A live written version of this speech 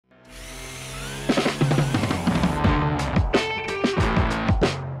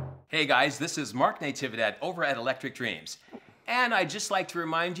Hey guys, this is Mark Natividad over at Electric Dreams. And I'd just like to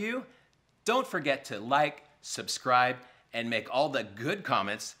remind you, don't forget to like, subscribe, and make all the good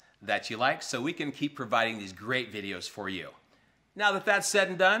comments that you like so we can keep providing these great videos for you. Now that that's said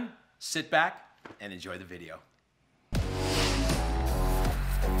and done, sit back and enjoy the video.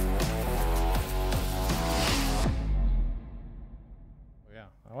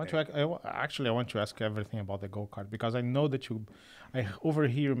 I want to ask everything about the go-kart because I know that I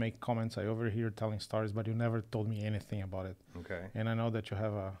overhear make comments, I overhear telling stories, but you never told me anything about it. Okay. And I know that you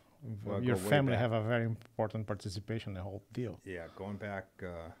have your family have a very important participation in the whole deal. Yeah, going back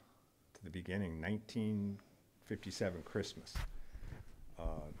to the beginning, 1957 Christmas.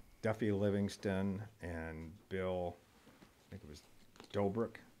 Duffy Livingston and Bill, I think it was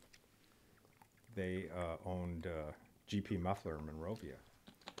Dobrik, they owned GP Muffler in Monrovia.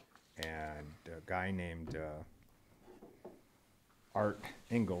 And a guy named Art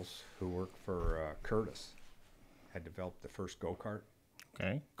Ingalls, who worked for Curtis, had developed the first go-kart.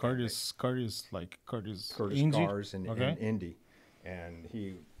 Okay. Curtis Indy? Cars in Indy. And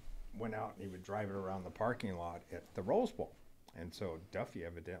he went out and he would drive it around the parking lot at the Rose Bowl. And so Duffy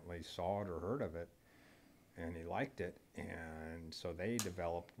evidently saw it or heard of it, and he liked it. And so they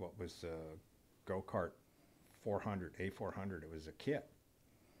developed what was a go-kart 400, A400. It was a kit.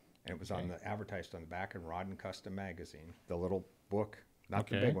 And it was advertised on the back in Rod and Custom magazine, the little book, not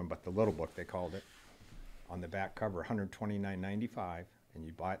the big one, but the little book they called it. On the back cover, $129.95, and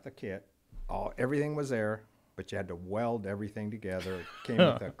you bought the kit. Everything was there, but you had to weld everything together. It came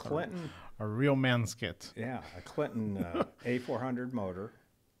with a Clinton, a real man's kit. Yeah, a Clinton A400 motor.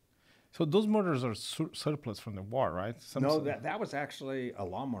 So those motors are surplus from the war, right? No, that was actually a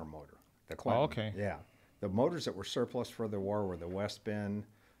lawnmower motor. The Clinton. Oh, okay. Yeah, the motors that were surplus for the war were the West Bend,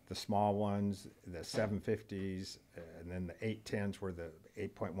 the small ones, the 750s, and then the 810s were the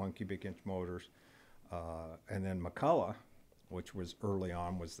 8.1 cubic inch motors. And then McCullough, which was early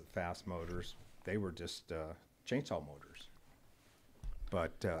on, was the fast motors. They were just chainsaw motors.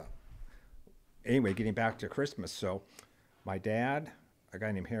 But anyway, getting back to Christmas. So my dad, a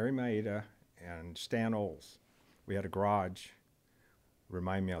guy named Harry Maeda, and Stan Oles, we had a garage.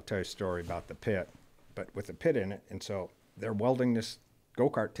 Remind me, I'll tell you a story about the pit, but with a pit in it. And so they're welding this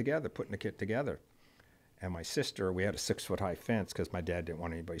go-kart together, putting the kit together. And my sister, we had a 6-foot-high fence because my dad didn't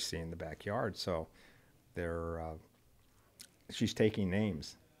want anybody seeing the backyard. So she's taking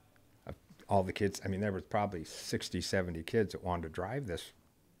names of all the kids. I mean, there was probably 60, 70 kids that wanted to drive this.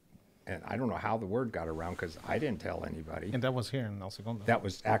 And I don't know how the word got around because I didn't tell anybody. And that was here in El Segundo? That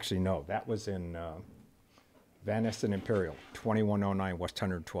was actually, no, that was in Van Ness and Imperial, 2109 West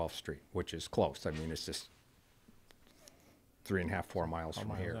 112th Street, which is close. I mean, it's just 3.5, 4 miles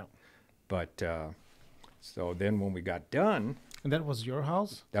from here. Yeah. But so then when we got done. And that was your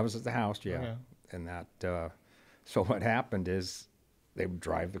house? That was at the house, yeah. Okay. And that, so what happened is they would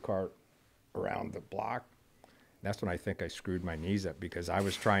drive the cart around the block. That's when I think I screwed my knees up because I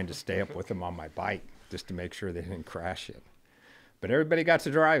was trying to stay up with them on my bike just to make sure they didn't crash it. But everybody got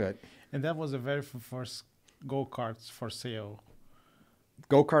to drive it. And that was the very first go-karts for sale.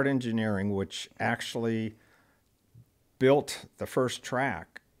 Go-Kart Engineering, which actually built the first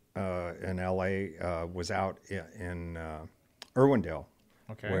track in LA, was out in Irwindale,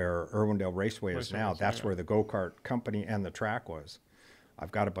 where Irwindale Raceway is now. That's where the go-kart company and the track was.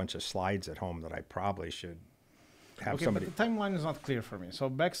 I've got a bunch of slides at home that I probably should have somebody. But the timeline is not clear for me. So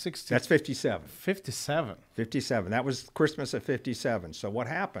back 60. That's 57. 57. 57. That was Christmas of 57. So what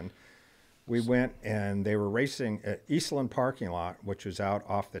happened? We went and they were racing at Eastland parking lot, which was out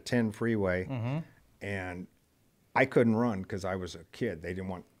off the 10 freeway, and I couldn't run because I was a kid. They didn't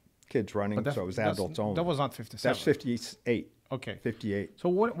want kids running, so it was adults only. That was not 57. That's 58. Okay. 58. So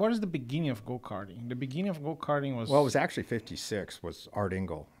what is the beginning of go-karting? The beginning of go-karting was... Well, it was actually 56 was Art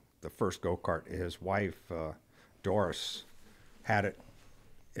Engel, the first go-kart. His wife, Doris, had it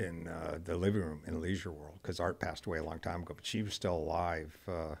in the living room in Leisure World because Art passed away a long time ago, but she was still alive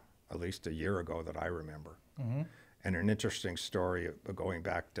at least a year ago that I remember. And an interesting story going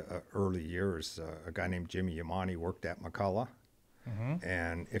back to early years, a guy named Jimmy Yamani worked at McCullough.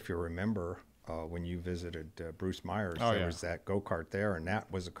 And if you remember, when you visited Bruce Myers, there was that go-kart there, and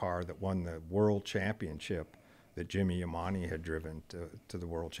that was a car that won the world championship that Jimmy Yamani had driven to the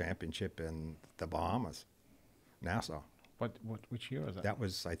world championship in the Bahamas, Nassau. Which year was that? That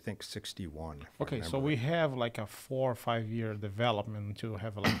was, I think, 61. Okay, so we have like a 4 or 5 year development to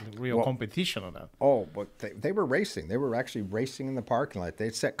have like real competition on that. Oh, but they were racing. They were actually racing in the parking lot.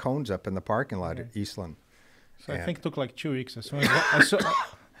 They'd set cones up in the parking lot at Eastland. So I think it took like 2 weeks as soon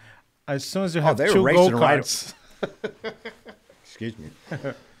as you have they two were racing go-karts. Excuse me.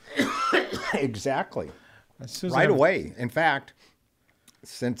 Exactly. As soon as Right I- away. In fact,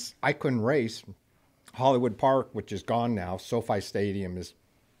 since I couldn't race, Hollywood Park, which is gone now, SoFi Stadium is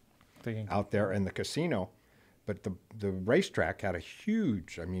Thinking, out there, and the casino, but the racetrack had a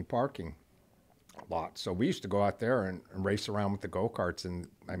huge, I mean, parking lot. So we used to go out there and race around with the go-karts, and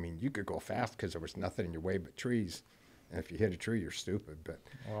I mean, you could go fast because there was nothing in your way but trees. And if you hit a tree, you're stupid, but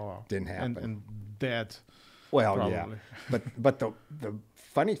wow. didn't happen. And dead. Well, Probably. yeah, but the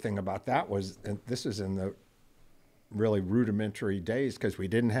funny thing about that was, and this is in the really rudimentary days, because we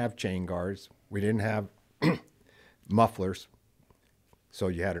didn't have chain guards, we didn't have mufflers, so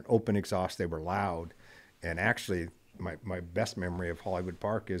you had an open exhaust. They were loud, and actually, my best memory of Hollywood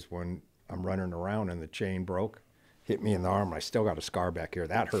Park is when I'm running around and the chain broke, hit me in the arm, and I still got a scar back here.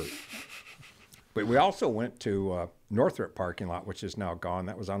 That hurt. But we also went to Northrop parking lot, which is now gone.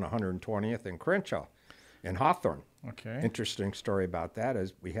 That was on 120th and Crenshaw in Hawthorne. Okay. Interesting story about that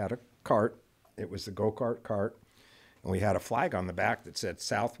is we had a cart. It was the go-kart cart. And we had a flag on the back that said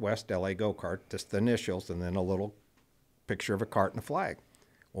Southwest LA Go-Kart, just the initials, and then a little picture of a cart and a flag.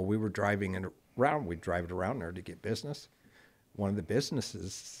 Well, we were driving it around. We'd drive it around there to get business. One of the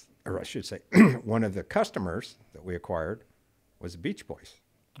businesses, or I should say, one of the customers that we acquired was the Beach Boys.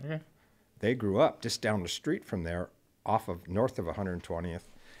 Okay. They grew up just down the street from there, north of 120th.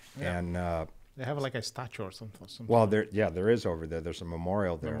 Yeah. And, They have like a statue or something. well, there is over there. There's a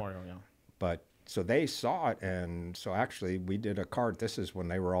memorial there. Memorial, yeah. But so they saw it, and so actually we did a cart. This is when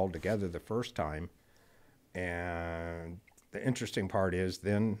they were all together the first time. And the interesting part is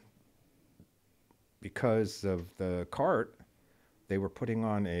then, because of the cart, they were putting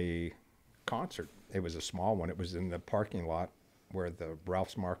on a concert. It was a small one. It was in the parking lot where the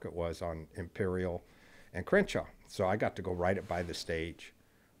Ralph's Market was on Imperial and Crenshaw. So I got to go right up by the stage.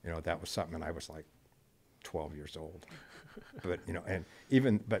 You know, that was something, and I was like 12 years old. But, you know,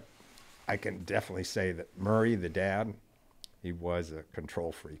 but I can definitely say that Murray, the dad, he was a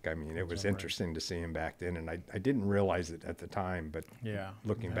control freak. I mean, it was interesting to see him back then, and I didn't realize it at the time, but Yeah.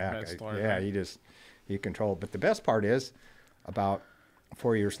 looking Yeah, back, bad story, yeah, right? he controlled. But the best part is, about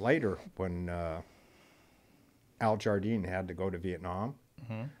 4 years later, when Al Jardine had to go to Vietnam,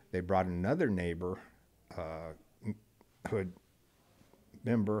 they brought another neighbor, hood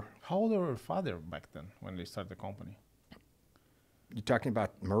member. How old were your father back then when they started the company? You talking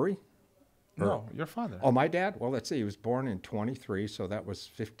about Murray? No, your father. Oh, my dad? Well, let's see. He was born in 23, so that was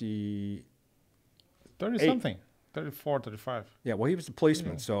 50. 30-something. 34, 35. Yeah, well, he was a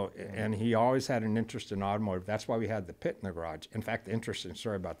policeman, so, and he always had an interest in automotive. That's why we had the pit in the garage. In fact, the interesting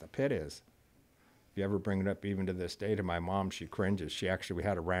story about the pit is, if you ever bring it up even to this day to my mom, she cringes. We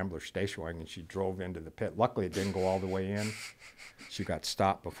had a Rambler station wagon, and she drove into the pit. Luckily, it didn't go all the way in. She got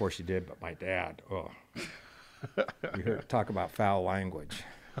stopped before she did, but my dad, you hear talk about foul language.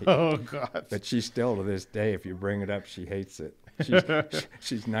 Oh, God. But she still, to this day, if you bring it up, she hates it.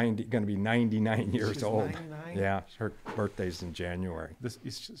 She's 90, going to be 99 years old. 99? Yeah, her birthday's in January.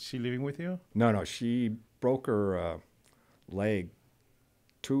 Is she living with you? No, she broke her leg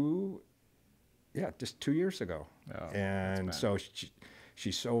just 2 years ago. Oh, and so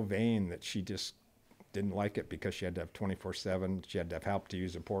she's so vain that she just didn't like it because she had to have 24/7. She had to have help to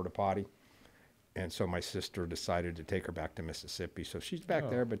use a porta potty. And so my sister decided to take her back to Mississippi. So she's back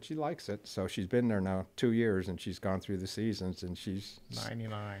there, but she likes it. So she's been there now 2 years, and she's gone through the seasons, and she's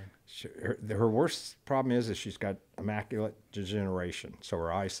 99. her worst problem is she's got immaculate degeneration, so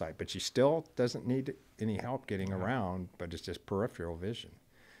her eyesight, but she still doesn't need any help getting around, but it's just peripheral vision.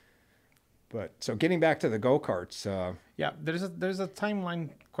 But so getting back to the go-karts. Yeah, there's a timeline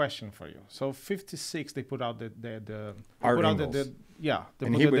question for you. So 56, they put out the Art put out Ingles. they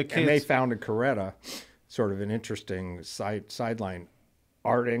And, put the and they kids. founded Coretta, sort of an interesting sideline.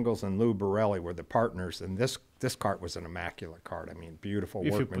 Art Ingles and Lou Borelli were the partners, and this cart was an immaculate cart. I mean, beautiful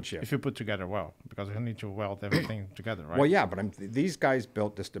workmanship. If you put together well, because you need to weld everything together, right? Well, yeah, but these guys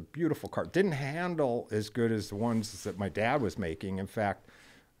built just a beautiful cart. Didn't handle as good as the ones that my dad was making. In fact,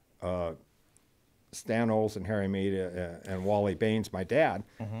 Stan Olds and Harry Maida and Wally Baines, my dad,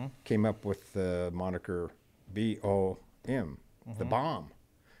 came up with the moniker BOM, the bomb.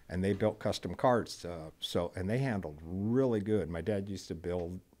 And they built custom carts, and they handled really good. My dad used to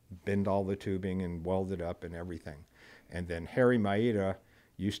bend all the tubing and weld it up and everything. And then Harry Maida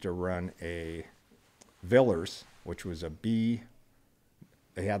used to run a Villers, which was a B.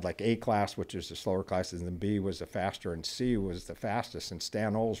 They had like A class, which is the slower class, and then B was the faster, and C was the fastest. And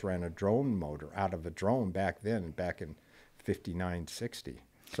Stan Olds ran a drone motor out of a drone back in 59, 60.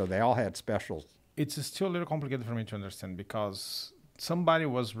 So they all had specials. It's still a little complicated for me to understand because somebody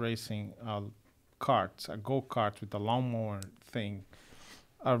was racing a go-kart with a lawnmower thing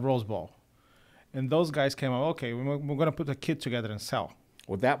a Rose Bowl. And those guys came out, okay, we're going to put a kit together and sell.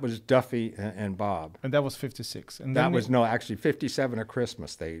 Well, that was Duffy and Bob. And that was 56. And That then was, no, actually 57 at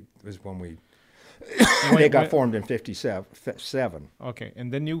Christmas. Was when we, they got formed in 57. Okay,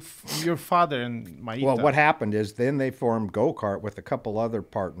 and then your father and Maita. Well, what happened is then they formed Go Kart with a couple other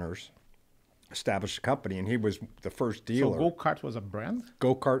partners, established a company, and he was the first dealer. So Go Kart was a brand?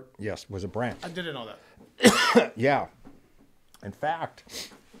 Go Kart, yes, was a brand. I didn't know that. Yeah. In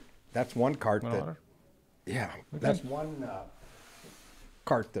fact, that's one cart that, yeah, that's one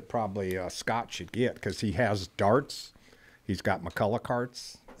cart that probably Scott should get, because he has darts, he's got McCullough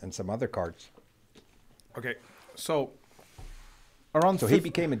carts, and some other carts. Okay, so he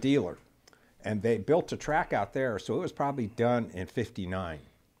became a dealer, and they built a track out there, so it was probably done in 59.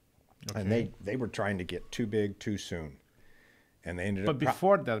 Okay. And they were trying to get too big too soon. And they ended up... But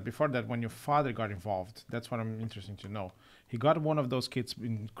before that, when your father got involved, that's what I'm interested to know. He got one of those kits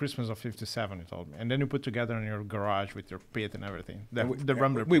in Christmas of 57, he told me. And then you put together in your garage with your pit and everything.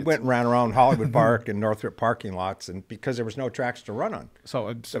 We went and ran around Hollywood Park and Northrop parking lots, and because there was no tracks to run on.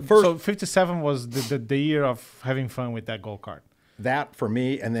 So 57 was the year of having fun with that go-kart. That for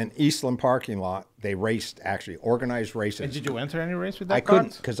me, and then Eastland parking lot, they raced, actually, organized races. And did you enter any race with that I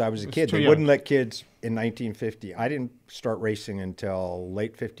couldn't, because I was a kid. They wouldn't let kids in 1950. I didn't start racing until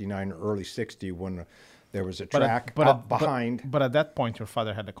late 59 or early 60 when there was a track behind. But at that point, your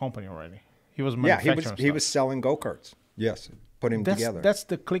father had the company already. He was manufacturing he was selling go-karts. Yes, put him together. That's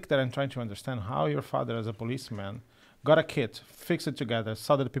the click that I'm trying to understand. How your father, as a policeman, got a kit, fixed it together,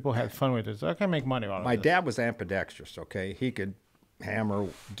 saw that people had fun with it. So I can make money out of it. My dad was ambidextrous, okay? He could hammer,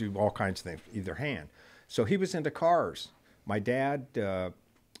 do all kinds of things, either hand. So he was into cars. My dad,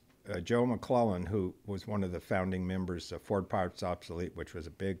 Joe McClellan, who was one of the founding members of Ford Parts Obsolete, which was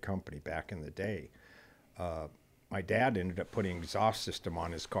a big company back in the day, my dad ended up putting an exhaust system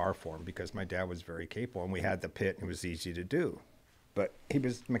on his car for him because my dad was very capable, and we had the pit, and it was easy to do. But he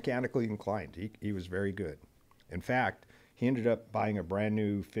was mechanically inclined. He was very good. In fact, he ended up buying a brand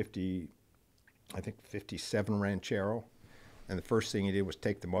new 57 Ranchero. And the first thing he did was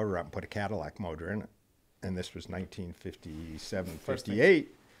take the motor out and put a Cadillac motor in it. And this was 1957,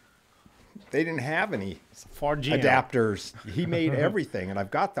 58. They didn't have any adapters. He made everything. And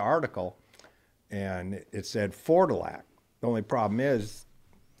I've got the article, and it said Fordillac. The only problem is...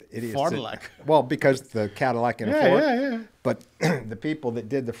 Fordillac? Well, because the Cadillac and Ford. Yeah. But the people that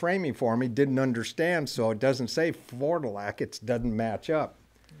did the framing for me didn't understand, so it doesn't say Fordillac. It doesn't match up.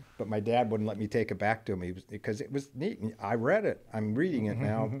 But my dad wouldn't let me take it back to him because it was neat. I read it. I'm reading it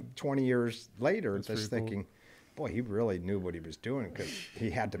now 20 years later, just thinking, boy, he really knew what he was doing, because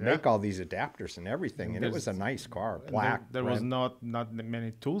he had to make all these adapters and everything. And it was a nice car, black. There was not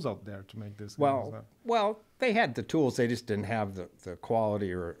many tools out there to make this. Well, they had the tools. They just didn't have the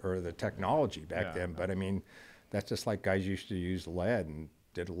quality or the technology back then. But, I mean, that's just like guys used to use lead and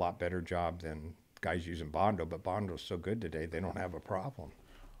did a lot better job than guys using Bondo. But Bondo's so good today, they don't have a problem.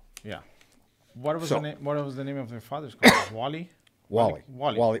 Yeah. What was the name of your father's car? Wally? Wally.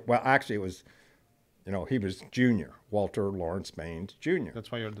 Well, actually, it was, he was Junior. Walter Lawrence Baynes Jr.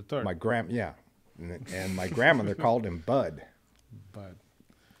 That's why you're the third. My and my grandmother called him Bud. Bud.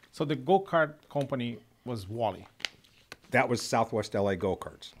 So the go-kart company was Wally. That was Southwest LA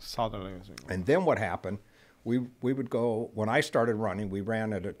Go-Karts. South LA. And then what happened, we would go, when I started running, we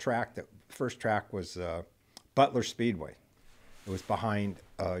ran at a track, first track was Butler Speedway. It was behind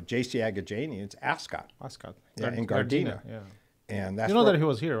J.C. Agajanian's Ascot. Ascot. Yeah, in Gardena. Yeah. And that's that he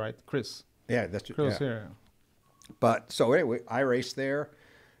was here, right? Chris. Yeah, that's Chris was here. But so anyway, I raced there,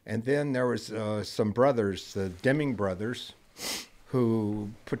 and then there was some brothers, the Deming brothers,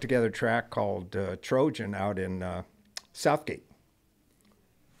 who put together a track called Trojan out in Southgate.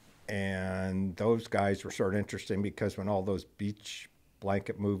 And those guys were sort of interesting because when all those beach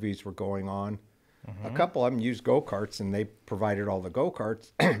blanket movies were going on, a couple of them used go-karts, and they provided all the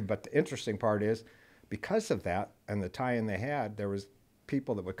go-karts. But the interesting part is, because of that and the tie-in they had, there was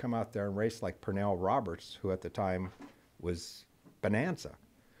people that would come out there and race, like Pernell Roberts, who at the time was Bonanza.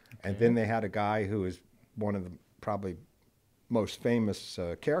 Okay. And then they had a guy who is one of the probably most famous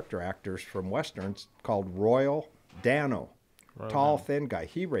character actors from Westerns called Royal Dano. Tall, thin guy.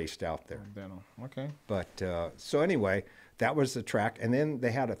 He raced out there. Dano. Okay. But so anyway... That was the track. And then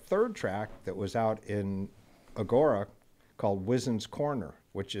they had a third track that was out in Agora called Wizen's Corner,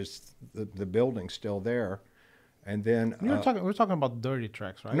 which is the building still there. And then... we're talking about dirty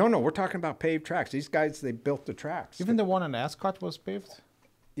tracks, right? No, we're talking about paved tracks. These guys, they built the tracks. Even the one in Ascot was paved?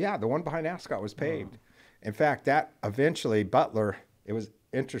 Yeah, the one behind Ascot was paved. In fact, that eventually, Butler, it was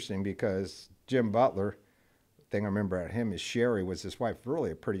interesting because Jim Butler thing I remember at him is Sherry was his wife,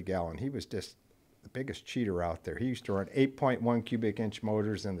 really a pretty gal, and he was just the biggest cheater out there. He used to run 8.1 cubic inch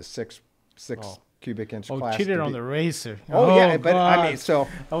motors in the six cubic inch class. Oh, cheated on the racer. Oh, yeah, but God. I mean, so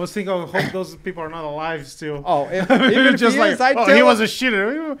I was thinking, I hope those people are not alive still. oh, even if just he like, is, I'd oh, tell he him. was a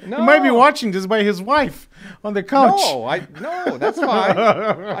cheater. He No. might be watching this by his wife on the couch. No, that's fine.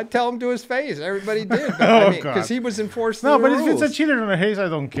 I'd tell him to his face. Everybody did, but Oh, I mean, God. because he was enforcing No, the but rules. if it's a cheater on a race, I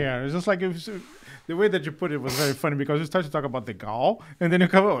don't care. It's just like the way that you put it was very funny because you start to talk about the gal, and then you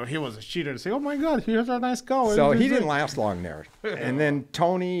come, oh, he was a cheater. And say, oh my God, here's a nice gal. So And he it's didn't like- last long there. And then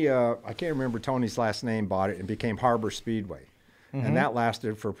Tony, I can't remember Tony's last name, bought it and became Harbor Speedway. And that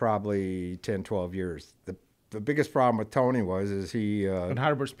lasted for probably 10, 12 years. The biggest problem with Tony is he... And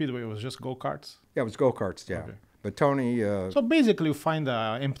Harbor Speedway was just go-karts. yeah, it was go-karts, yeah. Okay. But Tony... So basically, you find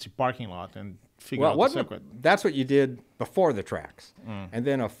an empty parking lot and figure well, out the wasn't circuit. that's what you did before the tracks. And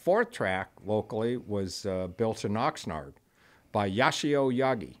then a fourth track locally was built in Oxnard by Yashio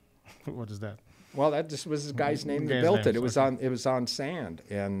Yagi. What is that? Well, that just was the guy's name that Guy's built name, it. It was on sand,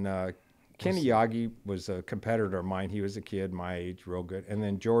 and Kenny Yagi was a competitor of mine. He was a kid my age, real good. And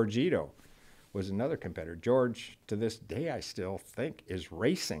then George Ito was another competitor. George, to this day, I still think is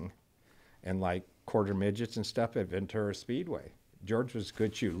racing, and like quarter midgets and stuff at Ventura Speedway. George was a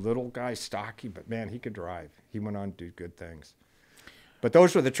good shoe, little guy, stocky, but man, he could drive. He went on to do good things. But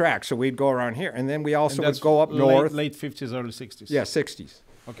those were the tracks, so we'd go around here, and then we also would go up north. Late 50s, early 60s. Yeah, 60s.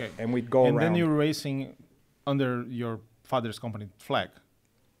 Okay. And we'd go and around. then you're racing under your father's company flag.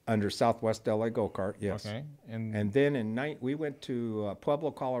 Under Southwest LA Go Kart, yes. Okay. And then we went to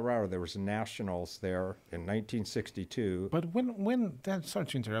Pueblo, Colorado. There was nationals there in 1962. But sorry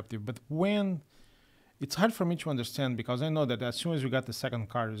to interrupt you, but when, it's hard for me to understand because I know that as soon as you got the second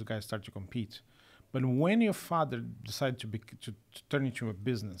car, you guys start to compete. But when your father decided to turn into a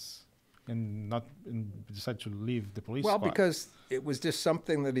business and decide to leave the police Well, squad, because it was just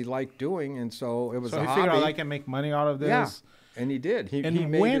something that he liked doing, and so it was so a he hobby. figured out I can make money out of this. Yeah, and he did. He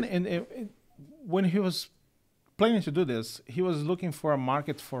made When he was planning to do this, he was looking for a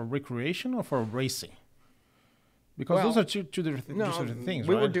market for recreation or for racing. Because those are two different things,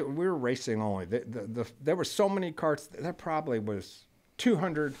 we right? we were racing only. There were so many carts. There probably was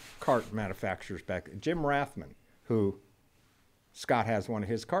 200 kart manufacturers back. Jim Rathman, who Scott has one of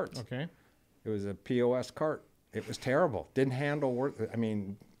his carts. Okay. It was a POS cart. It was terrible. Didn't handle work. I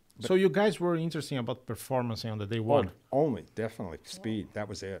mean, So you guys were interesting about performance on the day one. only definitely speed. That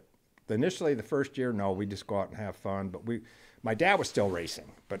was it. Initially, the first year, no, we just go out and have fun. But my dad was still racing,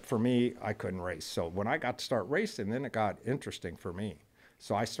 but for me, I couldn't race. So when I got to start racing, then it got interesting for me.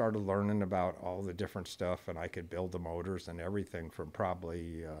 So I started learning about all the different stuff, and I could build the motors and everything from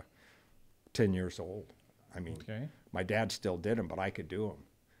probably 10 years old. I mean, my dad still did them, but I could do them.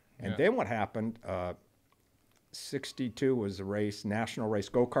 And then what happened, 62 was a race, national race.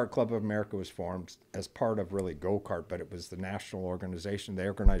 Go Kart Club of America was formed as part of really Go Kart, but it was the national organization. They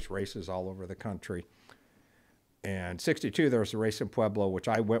organized races all over the country. And 62, there was a race in Pueblo, which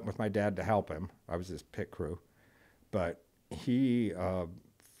I went with my dad to help him. I was his pit crew. But he,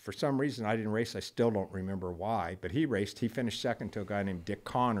 for some reason, I didn't race. I still don't remember why. But he raced. He finished second to a guy named Dick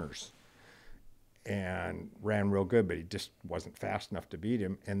Connors and ran real good, but he just wasn't fast enough to beat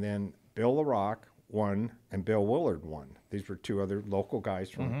him. And then Bill LaRock won and Bill Willard won. These were two other local guys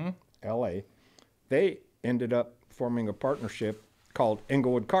from L.A. They ended up forming a partnership called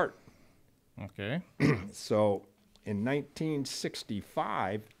Inglewood Kart. Okay. So in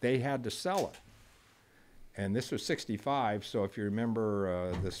 1965, they had to sell it. And this was 65, so if you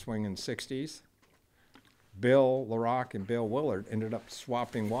remember the swinging 60s, Bill LaRock and Bill Willard ended up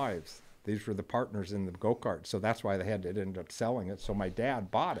swapping wives. These were the partners in the go-kart, so that's why they had to end up selling it. So my dad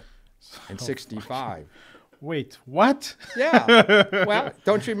bought it in 65. Wait, what? Yeah. Well,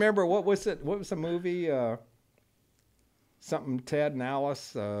 don't you remember, what was it? What was the movie? Something Ted and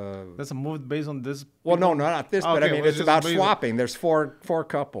Alice. That's a movie based on this? Well, no, not this, but I Okay, mean, well, it's just about based- swapping. There's four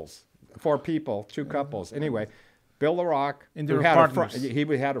couples, 4 people, 2 couples. Anyway, Bill LaRock, And who they were had partners. he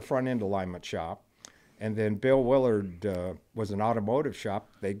had a front end alignment shop, and then Bill Willard was an automotive shop.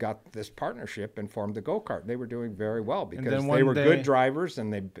 They got this partnership and formed the go-kart. They were doing very well because then they one were day- good drivers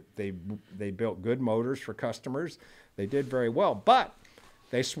and they built good motors for customers. They did very well, but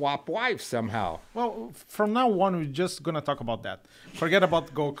they swapped wives somehow. Well, from now on, we're just going to talk about that. Forget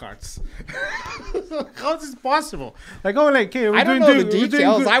about go-karts. How is this possible? Like, hey, I don't know the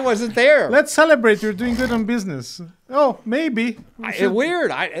details. I wasn't there. Let's celebrate. You're doing good on business. Oh, maybe.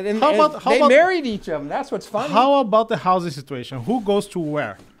 Weird. They about- married each of them. That's what's funny. How about the housing situation? Who goes to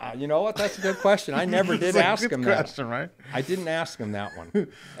where? You know what? That's a good question. I never did It's a ask good him question, that. right? I didn't ask him that one.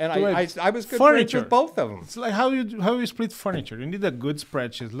 And Like, I was good furniture. friends with both of them. It's like how you split furniture. You need a good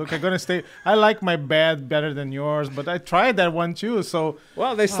spreadsheet. Look, I'm gonna stay. I like my bed better than yours, but I tried that one too. So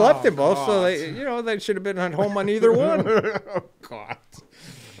Well, they slept in both, so God. they should have been at home on either one. oh God.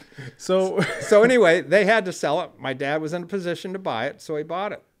 So So anyway, they had to sell it. My dad was in a position to buy it, so he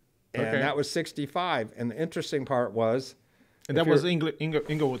bought it. And Okay. that was 65. And the interesting part was and that was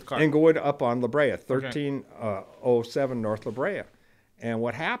Inglewood Kart. Inglewood up on La Brea, 1307 North La Brea. And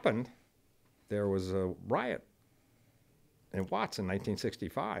what happened, there was a riot in Watts in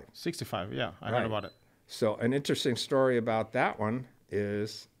 1965. 65. Yeah, I Right. heard about it. So an interesting story about that one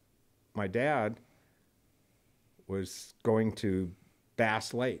is my dad was going to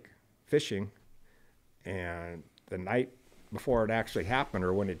Bass Lake fishing, and the night before it actually happened,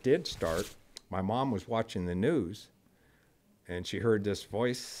 or when it did start, my mom was watching the news, and she heard this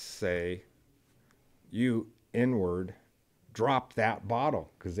voice say, "You N-word, drop that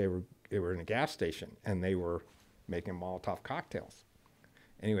bottle," because they were in a gas station and they were making Molotov cocktails.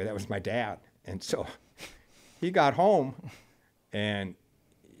 Anyway, that was my dad, and so he got home, and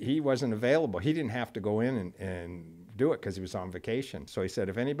he wasn't available. He didn't have to go in and do it because he was on vacation. So he said,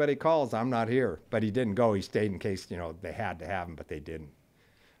 if anybody calls, I'm not here. But he didn't go. He stayed in case, they had to have him, but they didn't.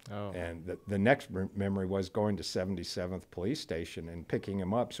 Oh. And the next memory was going to 77th Police Station and picking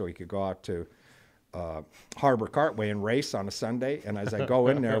him up so he could go out to Harbor Cartway and race on a Sunday. And as I go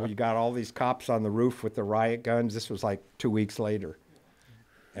in there, we got all these cops on the roof with the riot guns. This was like 2 weeks later.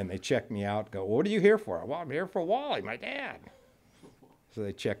 And they checked me out, go, what are you here for? Well, I'm here for Wally, my dad. So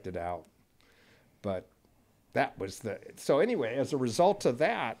they checked it out. But that was so anyway, as a result of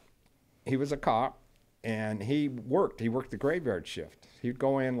that, he was a cop and he worked the graveyard shift. He'd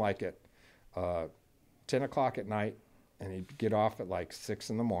go in like at 10 o'clock at night and he'd get off at like 6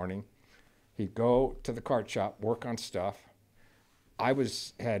 in the morning. He'd go to the kart shop, work on stuff. I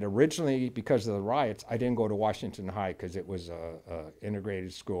had originally, because of the riots, I didn't go to Washington High because it was a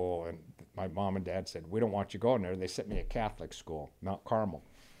integrated school, and my mom and dad said, we don't want you going there. They sent me to Catholic school, Mount Carmel.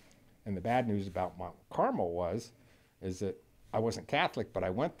 And the bad news about Mount Carmel is that I wasn't Catholic, but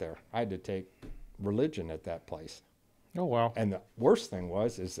I went there. I had to take religion at that place. Oh, wow. And the worst thing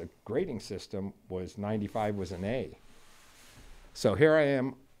is the grading system was 95 was an A. So here I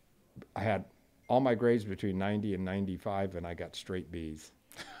am. I had all my grades between 90 and 95, and I got straight B's.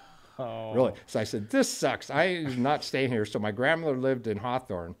 Oh. Really? So I said, this sucks. I am not staying here. So my grandmother lived in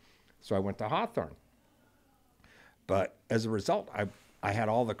Hawthorne, so I went to Hawthorne. But as a result, I had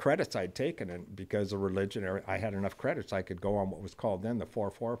all the credits I'd taken, and because of religion, I had enough credits, I could go on what was called then the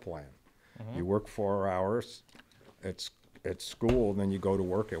 4-4 plan. Mm-hmm. You work 4 hours at school, and then you go to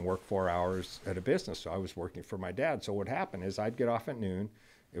work and work 4 hours at a business. So I was working for my dad. So what happened is I'd get off at noon.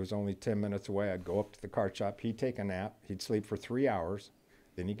 It was only 10 minutes away. I'd go up to the kart shop. He'd take a nap. He'd sleep for 3 hours.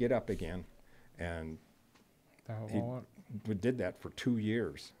 Then he'd get up again. And we did that for 2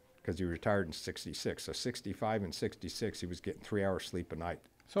 years because he retired in 66. So 65 and 66, he was getting 3 hours sleep a night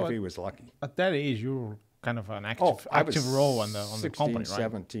if he was lucky. At that age, you were kind of an active role on the 16, company, right?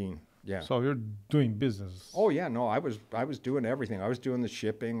 17, yeah. So you're doing business. Oh, yeah, no, I was doing everything. I was doing the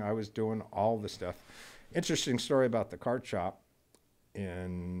shipping. I was doing all the stuff. Interesting story about the kart shop.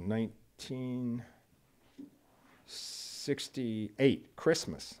 In 1968,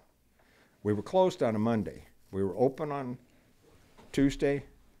 Christmas, we were closed on a Monday. We were open on Tuesday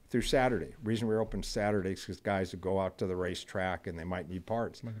through Saturday. The reason we were open Saturday is because guys would go out to the racetrack and they might need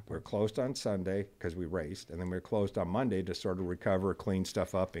parts. We were closed on Sunday because we raced, and then we were closed on Monday to sort of recover, clean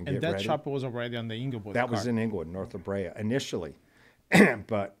stuff up, and get ready. And that shop was already on the Inglewood. That was in Inglewood, North La Brea, initially.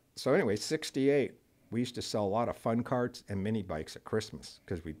 But so anyway, 68. We used to sell a lot of fun carts and mini bikes at Christmas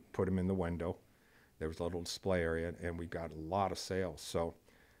because we put them in the window. There was a little display area, and we got a lot of sales. So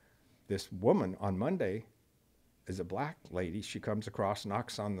this woman on Monday is a black lady. She comes across,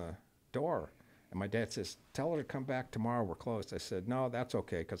 knocks on the door, and my dad says, tell her to come back tomorrow. We're closed. I said, no, that's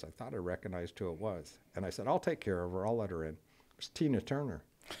okay, because I thought I recognized who it was. And I said, I'll take care of her. I'll let her in. It was Tina Turner.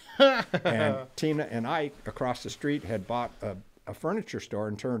 And Tina and Ike across the street had bought a furniture store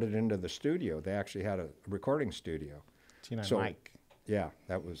and turned it into the studio. They actually had a recording studio. Tina and Mike. Yeah,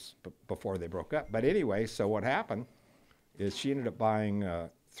 that was before they broke up. But anyway, so what happened is she ended up buying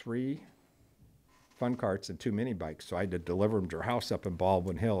 3 fun carts and 2 mini bikes. So I had to deliver them to her house up in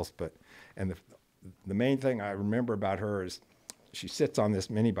Baldwin Hills. And the main thing I remember about her is she sits on this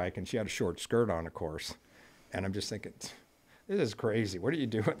mini bike, and she had a short skirt on, of course. And I'm just thinking, this is crazy. What are you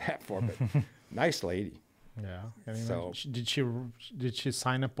doing that for? But nice lady. Yeah. Can you So- imagine? Did she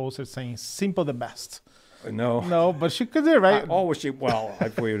sign a poster saying "Simple the best"? No. No, but she could do it, right?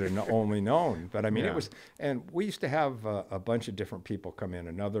 If we would have only known. But I mean, Yeah. it was, and we used to have a bunch of different people come in.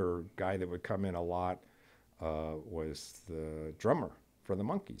 Another guy that would come in a lot was the drummer for the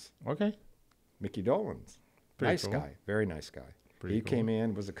Monkees, Okay. Mickey Dolenz. Pretty Nice cool. guy, very nice guy. Pretty He cool. came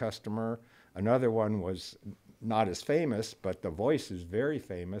in, was a customer. Another one was not as famous, but the voice is very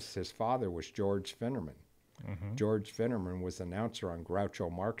famous. His father was George Finnerman. Mm-hmm. George Finnerman was announcer on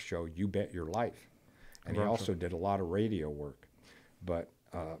Groucho Marx show, You Bet Your Life. And he Groucho. also did a lot of radio work. But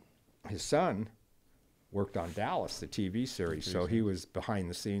his son worked on Dallas, the TV series, so he was behind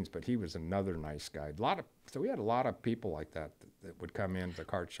the scenes, but he was another nice guy. So we had a lot of people like that would come into the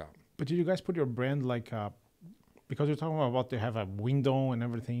kart shop. But did you guys put your brand like because you're talking about they have a window and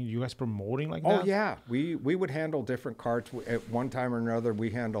everything? You guys promoting like that? Oh yeah, we would handle different carts. At one time or another, we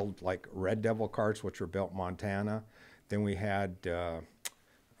handled like Red Devil carts, which were built in Montana. Then we had the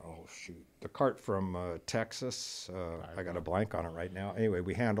cart from Texas. I got a blank on it right now. Anyway,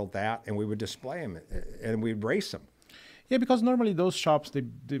 we handled that, and we would display them, and we'd race them. Yeah, because normally those shops,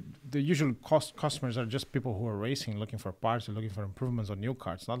 the usual customers are just people who are racing, looking for parts, or looking for improvements on new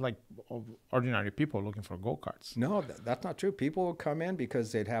carts. Not like ordinary people looking for go-karts. No, that's not true. People would come in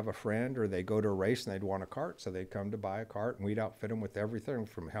because they'd have a friend or they go to a race and they'd want a cart. So they'd come to buy a cart, and we'd outfit them with everything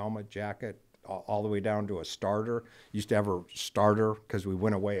from helmet, jacket, all the way down to a starter. Used to have a starter because we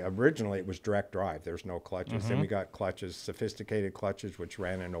went away. Originally, it was direct drive. There's no clutches. Then we got clutches, sophisticated clutches, which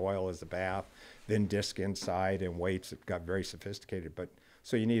ran in oil as a bath. Then disc inside and weights. It got very sophisticated. But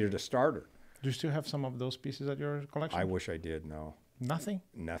so you needed a starter. Do you still have some of those pieces at your collection? I wish I did. No. Nothing?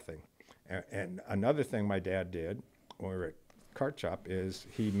 Nothing. And another thing my dad did when we were at Kart Shop is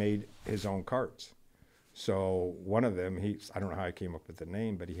he made his own carts. So one of them, I don't know how I came up with the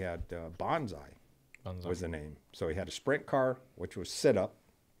name, but he had Bonsai was the name. So he had a sprint car, which was sit-up.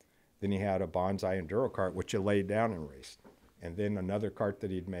 Then he had a Bonsai Enduro cart, which you laid down and raced. And then another cart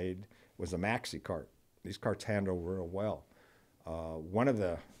that he'd made was a maxi cart. These carts handle real well. One of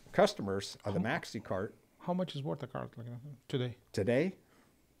the customers of the maxi cart How much is worth a cart like that today? today,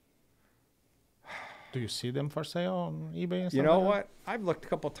 Do you see them for sale on eBay and stuff you know like what? I've looked a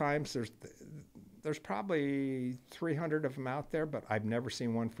couple times. There's probably 300 of them out there, but I've never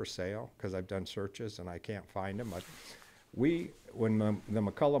seen one for sale because I've done searches and I can't find them. When the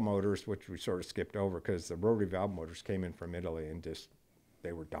McCullough motors, which we sort of skipped over because the rotary valve motors came in from Italy and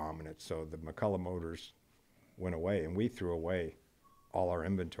they were dominant. So the McCullough motors went away and we threw away all our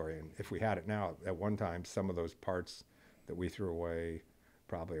inventory. And if we had it now, at one time, some of those parts that we threw away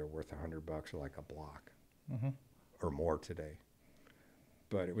probably are worth $100 or like a block or more today.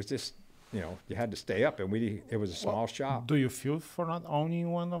 But it was just, you had to stay up, and it was a small shop. Do you feel for not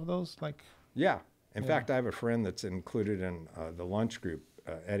owning one of those? Like, Yeah. In fact, I have a friend that's included in the lunch group,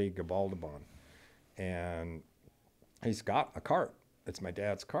 Eddie Gabaldabon, and he's got a cart. It's my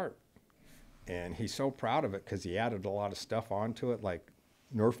dad's cart. And he's so proud of it because he added a lot of stuff onto it, like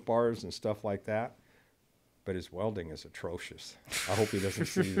Nerf bars and stuff like that. But his welding is atrocious. I hope he doesn't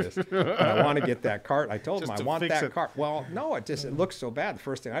see this. But I want to get that cart. I told him I want that cart. Well, no, it looks so bad. The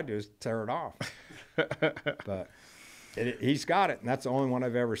first thing I do is tear it off. But he's got it, and that's the only one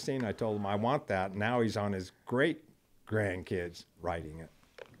I've ever seen. I told him I want that. Now he's on his great grandkids riding it.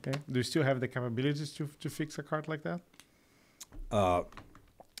 okay, do you still have the capabilities to fix a cart like that?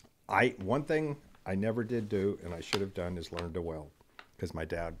 One thing I never did do, and I should have done, is learn to weld, because my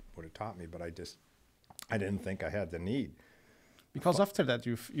dad would have taught me, but I didn't think I had the need. Because after that,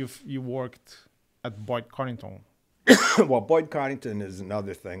 you worked at Boyd Coddington. Well, Boyd Coddington is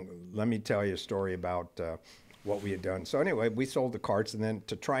another thing. Let me tell you a story about what we had done. So anyway, we sold the carts, and then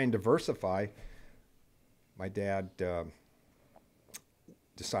to try and diversify, my dad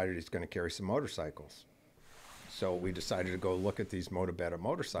decided he's going to carry some motorcycles. So we decided to go look at these Motabetta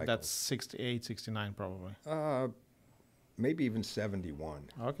motorcycles. That's 68, 69 probably. Maybe even 71.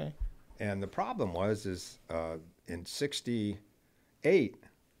 Okay. And the problem was in 68,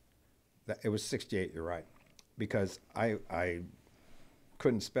 it was 68, you're right, because I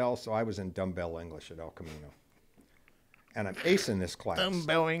couldn't spell, so I was in dumbbell English at El Camino. And I'm acing this class.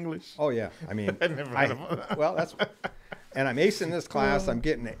 Dumbbell English. Oh, yeah. I mean, I never heard of that. well, and I'm acing this class. I'm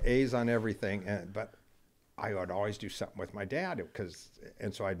getting A's on everything, but I would always do something with my dad,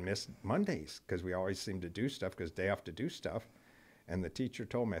 and so I'd miss Mondays because we always seemed to do stuff because they have to do stuff. And the teacher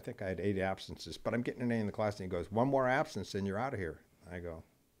told me, I think I had 8 absences, but I'm getting an A in the class, and he goes, "One more absence and you're out of here." I go,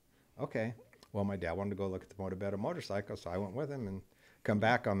 "Okay." Well, my dad wanted to go look at the Motabetta motorcycle, so I went with him and come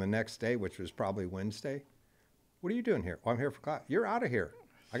back on the next day, which was probably Wednesday. "What are you doing here?" "Well, I'm here for class." "You're out of here.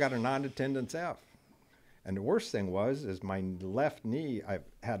 I got a non-attendance F." And the worst thing is my left knee, I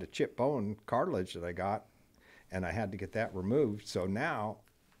had a chip bone cartilage that I got, and I had to get that removed. So now,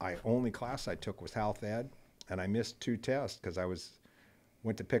 only class I took was health ed, and I missed 2 tests because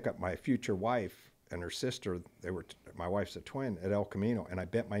went to pick up my future wife and her sister. My wife's a twin at El Camino, and I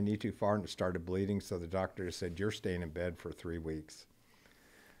bent my knee too far and it started bleeding. So the doctor said, "You're staying in bed for 3 weeks."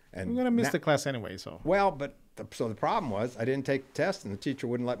 And I'm gonna miss the class anyway, so. Well, but so the problem was I didn't take the test, and the teacher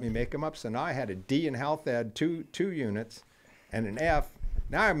wouldn't let me make them up. So now I had a D in health ed, two units, and an F.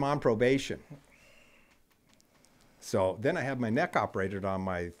 Now I'm on probation. So then I had my neck operated on,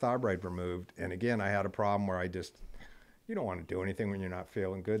 my thyroid removed, and again I had a problem where you don't want to do anything when you're not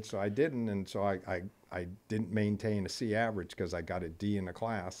feeling good. So I didn't, and so I didn't maintain a C average because I got a D in the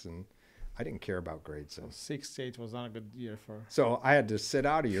class, and I didn't care about grades. So 68 was not a good year for. So I had to sit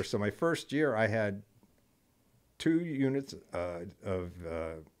out a year. So my first year I had 2 units of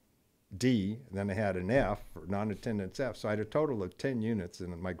D, and then I had an F, or non-attendance F. So I had a total of 10 units,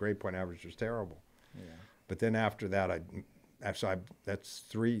 and my grade point average was terrible. Yeah. But then after that, that's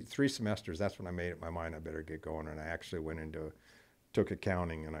three semesters. That's when I made up my mind I better get going, and I actually took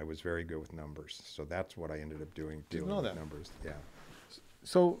accounting, and I was very good with numbers. So that's what I ended up doing, dealing with numbers. Yeah.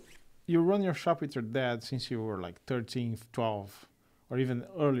 So you run your shop with your dad since you were like 13, 12, or even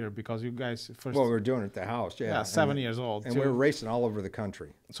earlier, because you guys first. Well, we were doing it at the house. Yeah. Yeah, 7 years old. And we were racing all over the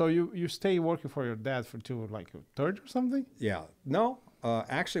country. So you stay working for your dad till like third or something? Yeah. No.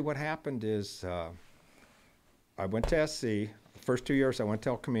 Actually, what happened is. I went to SC. The first 2 years I went to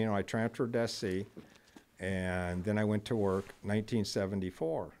El Camino. I transferred to SC, and then I went to work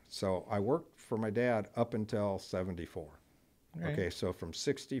 1974. So I worked for my dad up until 74. Okay, so from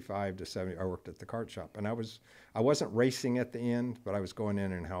 65 to 70, I worked at the kart shop, and I wasn't racing at the end, but I was going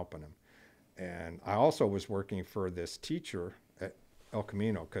in and helping him. And I also was working for this teacher at El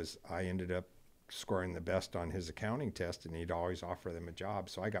Camino because I ended up scoring the best on his accounting test, and he'd always offer them a job.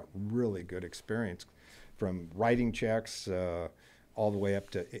 So I got really good experience from writing checks all the way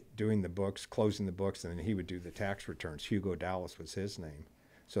up to doing the books, closing the books, and then he would do the tax returns. Hugo Dallas was his name.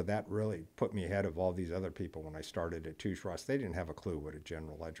 So that really put me ahead of all these other people when I started at Touche Ross. They didn't have a clue what a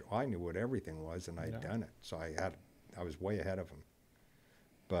general ledger. I knew what everything was, and I'd done it. So I was way ahead of them.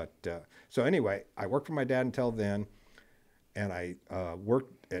 But so anyway, I worked for my dad until then, and I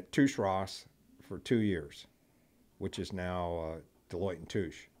worked at Touche Ross for 2 years, which is now Deloitte and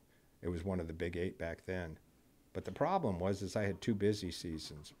Touche. It was one of the big 8 back then. But the problem was I had 2 busy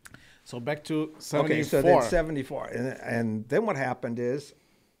seasons. So back to 74. Okay, so then 74. And then what happened is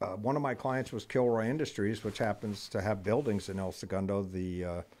one of my clients was Kilroy Industries, which happens to have buildings in El Segundo,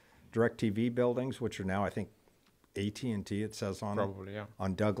 the DirecTV buildings, which are now, I think, AT&T, it says on Probably, yeah.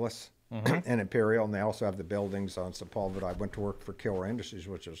 On Douglas and Imperial. And they also have the buildings on Sepulveda. I went to work for Kilroy Industries,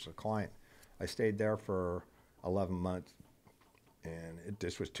 which was a client. I stayed there for 11 months. And it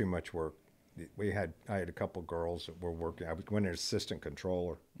just was too much work. I had a couple girls that were working. I went as assistant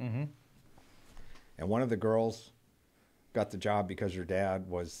controller. And one of the girls got the job because her dad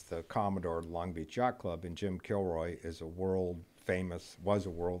was the Commodore of the Long Beach Yacht Club, and Jim Kilroy was a world famous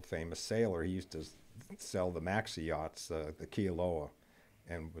sailor. He used to sell the maxi yachts, the Kealoha,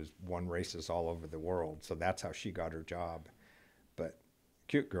 and won races all over the world. So that's how she got her job. But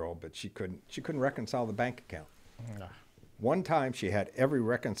cute girl, but she couldn't reconcile the bank account. One time she had every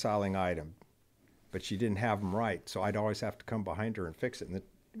reconciling item, but she didn't have them right. So I'd always have to come behind her and fix it. And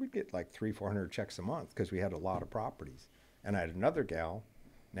we'd get like 300-400 checks a month because we had a lot of properties. And I had another gal,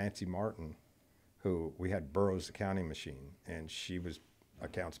 Nancy Martin, who we had Burroughs accounting machine, and she was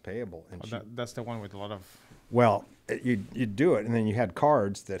accounts payable. And that's the one with a lot of. Well, you'd do it, and then you had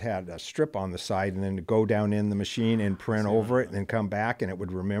cards that had a strip on the side, and then to go down in the machine and print over it, and then come back, and it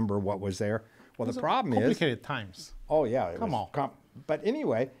would remember what was there. Well, the problem is complicated times. Oh yeah, come on. But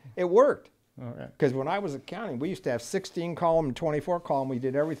anyway, it worked. Okay. Because when I was accounting, we used to have 16 column and 24 column. We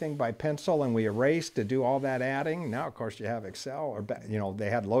did everything by pencil, and we erased to do all that adding. Now, of course, you have Excel, or they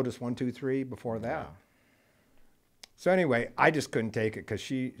had Lotus 1, 2, 3 before that. Yeah. So anyway, I just couldn't take it because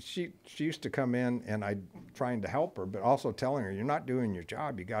she used to come in, and I trying to help her, but also telling her, "You're not doing your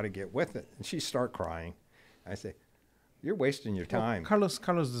job. You got to get with it." And she'd start crying. I say, "You're wasting your time." Well, Carlos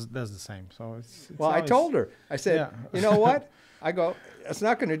does the same. So it's well, I told her. I said, "You know what?" I go, "It's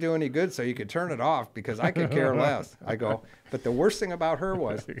not going to do any good, so you could turn it off because I could care less." I go, but the worst thing about her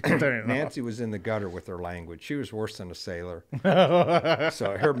was Nancy was in the gutter with her language. She was worse than a sailor.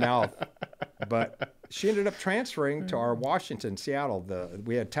 So her mouth. But she ended up transferring to our Washington, Seattle.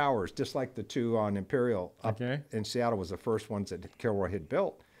 We had towers, just like the 2 on Imperial up in Seattle was the first ones that Kilroy had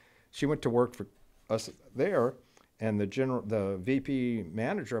built. She went to work for us there, and the VP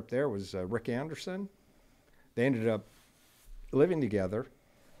manager up there was Rick Anderson. They ended up living together,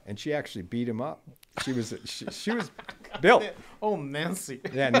 and she actually beat him up. She was built. Oh, Nancy.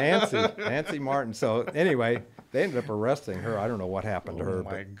 Yeah, Nancy Martin. So anyway, they ended up arresting her. I don't know what happened to her, Oh,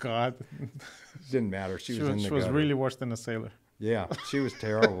 my but God. it didn't matter. She was in the She was gutter. really worse than a sailor. Yeah, she was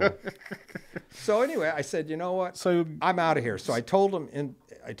terrible. So anyway, I said, you know what? So I'm out of here. So I told him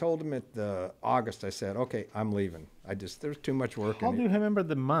at the August. I said, okay, I'm leaving. there's too much work. how do you remember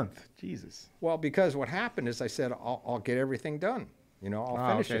the month? Jesus. Well, because what happened is I said, I'll get everything done.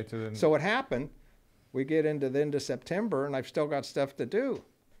 I'll finish okay, it. So what happened? We get into the end of September, and I've still got stuff to do.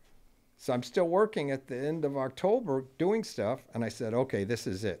 So I'm still working at the end of October doing stuff, and I said, okay, this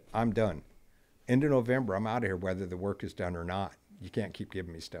is it. I'm done. End of November, I'm out of here, whether the work is done or not. You can't keep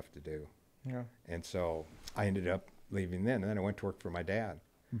giving me stuff to do. Yeah. And so I ended up leaving then, and then I went to work for my dad.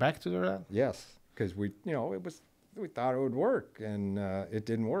 Back to the rat? Yes, because we thought it would work, and it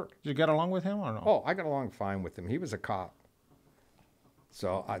didn't work. Did you get along with him or no? Oh, I got along fine with him. He was a cop.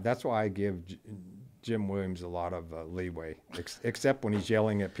 So that's why I give Jim Williams a lot of leeway, except when he's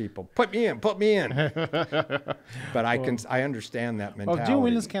yelling at people, put me in. But I understand that mentality. Oh, Jim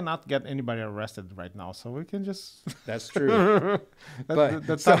Williams cannot get anybody arrested right now, so we can just... That's true. But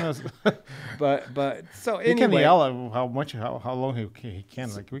so anyway, he can yell at how long he can.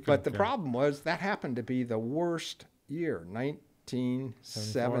 But the problem was that happened to be the worst year,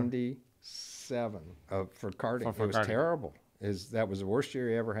 1977 for karting. It was terrible. That was the worst year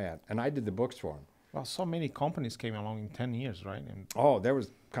he ever had. And I did the books for him. Well, so many companies came along in 10 years, right? And there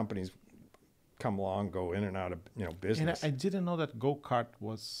was companies come along, go in and out of business. And I didn't know that Go Kart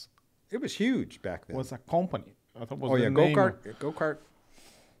was... It was huge back then. Was a company. I thought it was Go name. Kart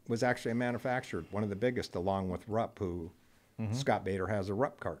was actually a manufacturer, one of the biggest, along with Rupp, who Scott Bader has a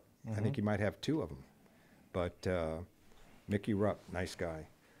Rupp kart. I think he might have two of them. But Mickey Rupp, nice guy.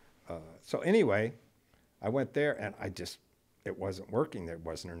 So anyway, I went there, and it wasn't working. There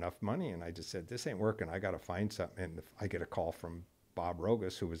wasn't enough money, and I just said, this ain't working. I got to find something. And I get a call from Bob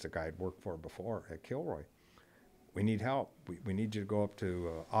Rogas, who was the guy I'd worked for before at Kilroy. We need help. We need you to go up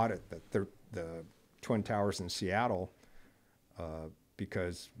to audit the Twin Towers in Seattle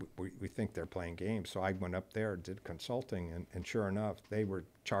because we think they're playing games. So I went up there, did consulting, and sure enough, they were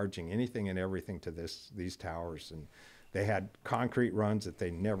charging anything and everything to these towers. And they had concrete runs that they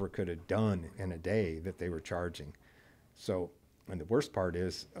never could have done in a day that they were charging. So, and the worst part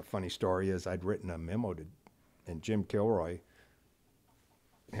is, a funny story is, I'd written a memo and Jim Kilroy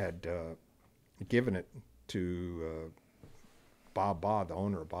had given it to Bob Baugh, the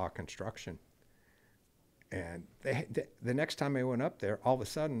owner of Baugh Construction. And the next time I went up there, all of a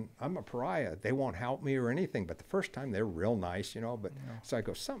sudden, I'm a pariah. They won't help me or anything. But the first time, they're real nice, But so I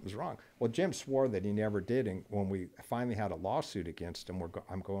go, something's wrong. Well, Jim swore that he never did. And when we finally had a lawsuit against him,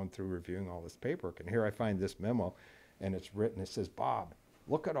 I'm going through reviewing all this paperwork. And here I find this memo. And it's written, it says, Bob,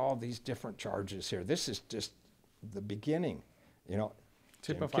 look at all these different charges here. This is just the beginning, Jim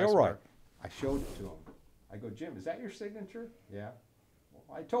Kilroy. I showed it to him. I go, Jim, is that your signature? Yeah. Well,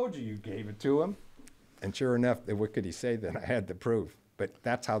 I told you gave it to him. And sure enough, what could he say then? I had the proof. But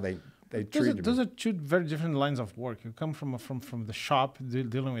that's how they treated me. Those are two very different lines of work. You come from the shop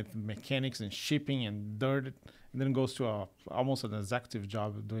dealing with mechanics and shipping and dirt, and then goes to almost an executive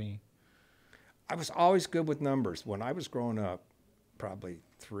job doing... I was always good with numbers. When I was growing up, probably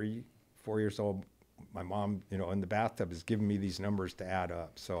 3-4 years old, my mom, in the bathtub is giving me these numbers to add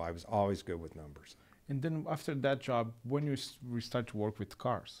up. So I was always good with numbers. And then after that job, when you start to work with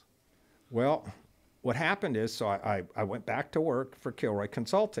cars? Well, what happened is, so I went back to work for Kilroy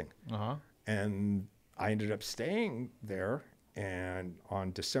Consulting. And I ended up staying there. And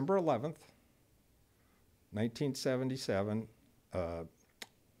on December 11th, 1977,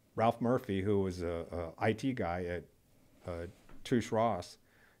 Ralph Murphy, who was a IT guy at Touche Ross,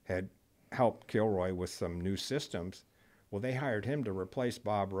 had helped Kilroy with some new systems. Well, they hired him to replace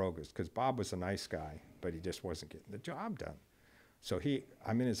Bob Rogas because Bob was a nice guy, but he just wasn't getting the job done. So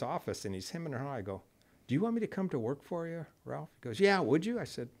I'm in his office, and he's hemming and hawing. I go, do you want me to come to work for you, Ralph? He goes, yeah, would you? I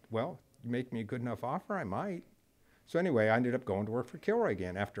said, well, you make me a good enough offer, I might. So anyway, I ended up going to work for Kilroy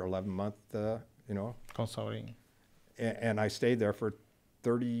again after 11-month, consulting. And I stayed there for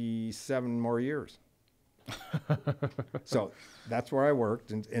 37 more years. So that's where I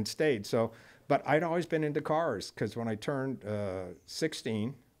worked and stayed. So, but I'd always been into cars because when I turned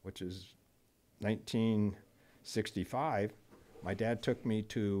 16, which is 1965, my dad took me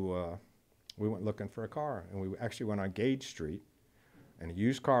to, we went looking for a car. And we actually went on Gage Street in a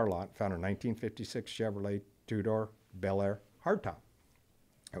used car lot, found a 1956 Chevrolet two-door Bel Air hardtop.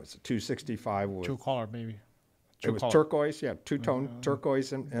 It was a 265 with... Two-color, maybe. It was turquoise, two-tone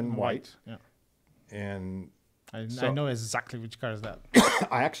turquoise and white. Yeah. And I know exactly which car is that.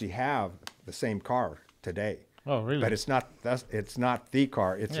 I actually have the same car today. Oh, really? But it's not the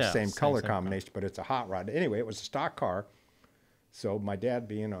car. It's the same color same combination, but it's a hot rod. Anyway, it was a stock car. So my dad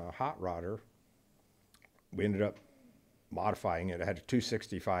being a hot rodder, we ended up modifying it. It had a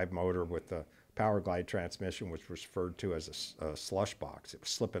 265 motor with the power glide transmission, which was referred to as a slush box. It was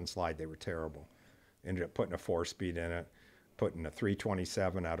slip and slide. They were terrible. Ended up putting a 4-speed in it, putting a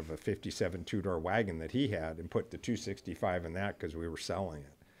 327 out of a 57 two-door wagon that he had, and put the 265 in that because we were selling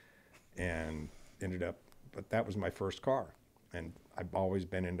it. And ended up, but that was my first car. And I've always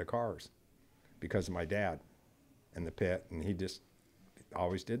been into cars because of my dad in the pit, and he just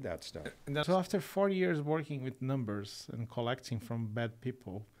always did that stuff. So after 4 years working with numbers and collecting from bad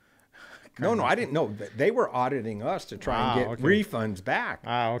people. No, I didn't know. They were auditing us to try and get refunds back.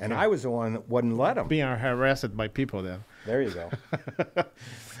 Okay. And I was the one that wouldn't let them. Being harassed by people then. There you go.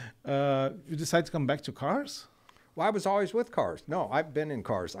 You decided to come back to cars? Well, I was always with cars. No, I've been in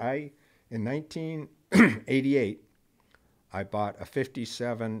cars. In 1988, I bought a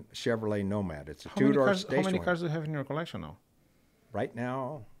 57 Chevrolet Nomad. It's a two-door station How many wagon. cars do you have in your collection now? Right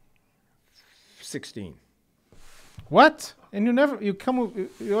now, 16. What? And you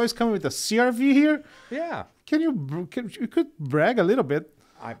always come with a CRV here? Yeah. You could brag a little bit.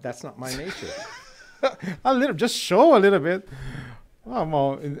 That's not my nature. Just show a little bit.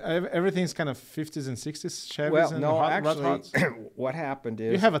 Well, everything's kind of 50s and 60s Chevys. Well, and no, actually, what happened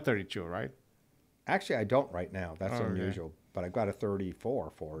is... You have a 32, right? Actually, I don't right now. That's unusual. But I've got a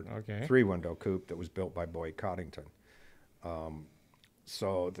 34 Ford, three-window coupe that was built by Boyd Coddington.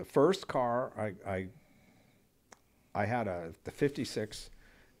 So the first car, I had the 56,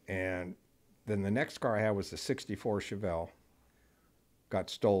 and then the next car I had was the 64 Chevelle. Got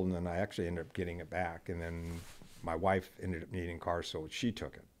stolen, and I actually ended up getting it back. And then my wife ended up needing cars, so she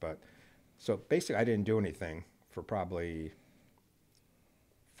took it. But so basically, I didn't do anything for probably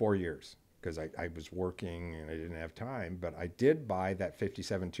 4 years because I was working and I didn't have time. But I did buy that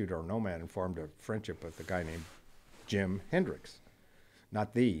 57 two-door Nomad and formed a friendship with a guy named Jim Hendricks.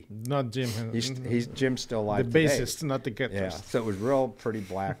 Not Jim. He's Jim's still alive. The today. bassist, not the guitarist. Yeah, so it was real pretty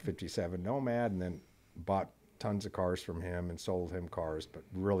black 57 Nomad, and then bought tons of cars from him and sold him cars. But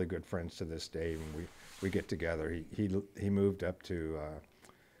really good friends to this day, and we get together. He moved up to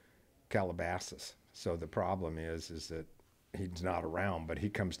Calabasas. So the problem is that he's not around, but he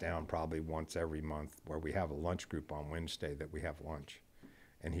comes down probably once every month, where we have a lunch group on Wednesday that we have lunch,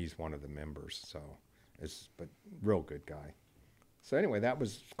 and he's one of the members. So but real good guy. So anyway, that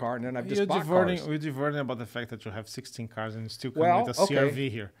was car, and then I've just bought cars. You're diverting about the fact that you have 16 cars and still come with a CRV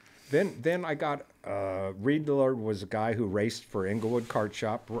here. Then I got Reed Dillard was a guy who raced for Inglewood Kart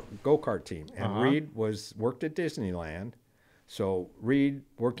Shop Go Kart team, and Reed worked at Disneyland. So Reed,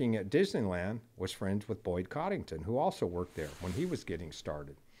 working at Disneyland, was friends with Boyd Coddington, who also worked there when he was getting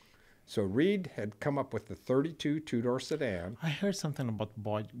started. So Reed had come up with the 32 two-door sedan. I heard something about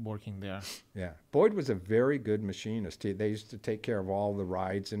Boyd working there. Yeah. Boyd was a very good machinist. They used to take care of all the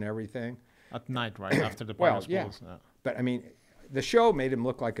rides and everything. At night, right? After the pilot schools. Yeah. But, I mean, the show made him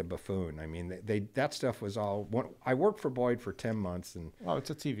look like a buffoon. I mean, that stuff was all... I worked for Boyd for 10 months. And well, it's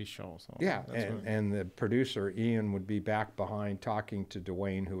a TV show. So yeah, and the producer, Ian, would be back behind talking to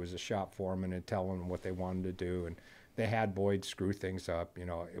Dwayne, who was a shop foreman, and telling him what they wanted to do. And they had Boyd screw things up. You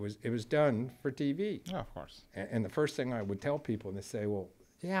know, it was done for TV. Yeah, of course. And the first thing I would tell people, and they say, well,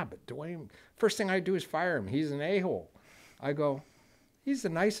 yeah, but Dwayne, first thing I do is fire him. He's an a-hole. I go, he's the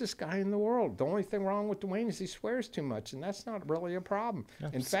nicest guy in the world. The only thing wrong with Dwayne is he swears too much, and that's not really a problem. Yeah,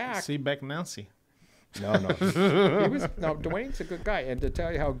 in fact... See back Nancy. No. Dwayne's a good guy. And to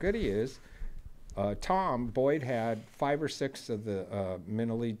tell you how good he is, Tom, Boyd had 5 or 6 of the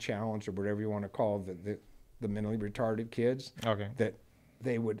mentally challenged, or whatever you want to call the mentally retarded kids that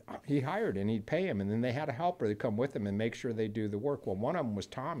he hired, and he'd pay them, and then they had a helper that come with them and make sure they do the work. Well, one of them was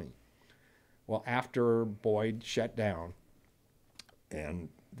Tommy. Well, after Boyd shut down, and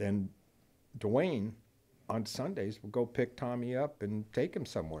then Dwayne on Sundays would go pick Tommy up and take him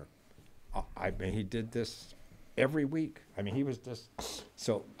somewhere. I mean, he did this every week. I mean, he was just...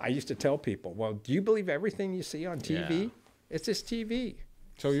 So I used to tell people, well, do you believe everything you see on TV? Yeah. It's just TV.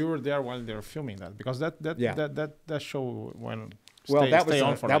 So you were there while they were filming that, because that show went.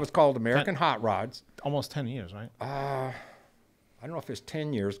 That was called American Hot Rods. Almost 10 years, right? I don't know if it's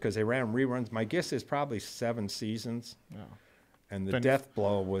 10 years because they ran reruns. My guess is probably 7 seasons. Yeah. And the death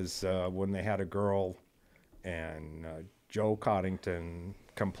blow was when they had a girl, and Joe Coddington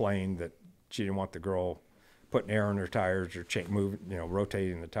complained that she didn't want the girl putting air in her tires or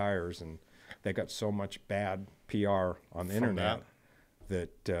rotating the tires, and they got so much bad PR on the internet that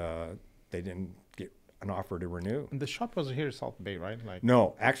they didn't get. an offer to renew. And the shop was here in South Bay, right? Like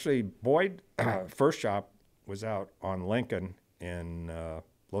No, actually, Boyd, first shop was out on Lincoln in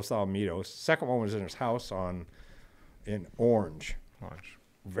Los Alamitos. Second one was in his house in Orange, Orange.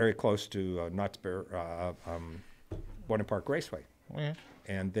 very close to Knott's Bear, Boynton Park Raceway. Oh, yeah.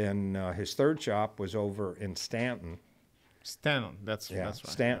 And then his third shop was over in Stanton. Stanton, that's right.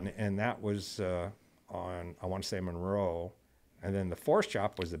 Stanton, and that was on, I want to say, Monroe. And then the fourth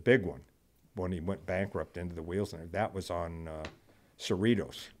shop was the big one when he went bankrupt into the wheels. And that was on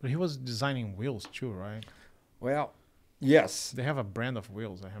Cerritos. But he was designing wheels too, right? Well, yes. They have a brand of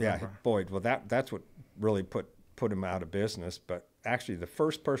wheels, I Yeah, remember. Boyd. Well, that's what really put him out of business. But actually, the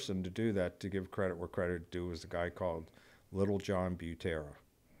first person to do that, to give credit where credit is due, was a guy called Little John Butera.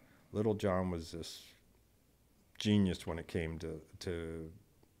 Little John was this genius when it came to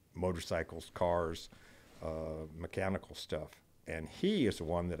motorcycles, cars, mechanical stuff. And he is the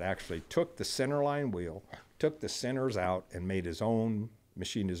one that actually took the centerline wheel, took the centers out, and machined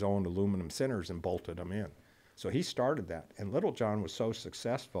his own aluminum centers and bolted them in. So he started that. And Little John was so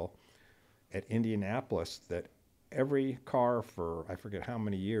successful at Indianapolis that every car for, I forget how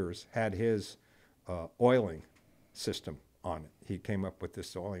many years, had his oiling system on it. He came up with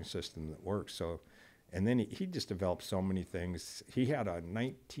this oiling system that works. So, and then he just developed so many things. He had a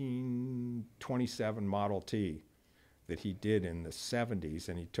 1927 Model T that he did in the 70s,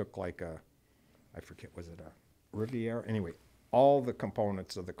 and he took like a, I forget, was it a Riviera? Anyway, all the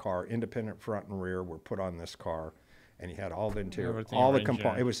components of the car, independent front and rear, were put on this car, and he had all the interior, Everything all the arranged,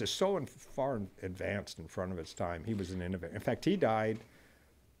 components. yeah. It was just so far advanced in front of its time. He was an innovator. In fact, he died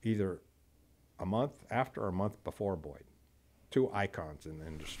either a month after or a month before Boyd. Two icons in the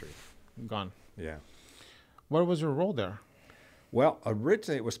industry. Gone. Yeah. What was your role there? Well,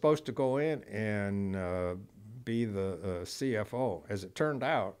 originally it was supposed to go in and be the CFO. As it turned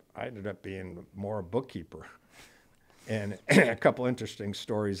out, I ended up being more a bookkeeper. And a couple interesting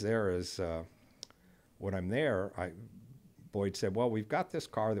stories there is when I'm there, Boyd said, well, we've got this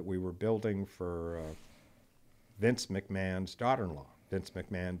car that we were building for Vince McMahon's daughter-in-law. Vince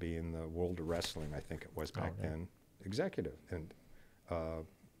McMahon being the World of Wrestling, I think it was back then, executive. And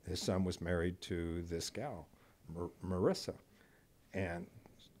his son was married to this gal, Marissa. And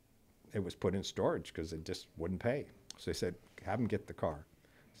it was put in storage because it just wouldn't pay. So they said, have him get the car.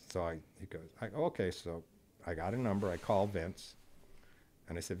 So he goes, okay. So I got a number. I called Vince.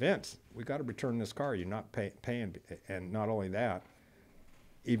 And I said, Vince, we got to return this car. You're not paying. And not only that,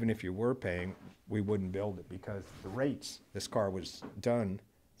 even if you were paying, we wouldn't build it because the rates, this car was done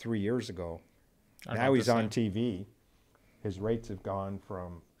 3 years ago. Now he's on TV. His rates have gone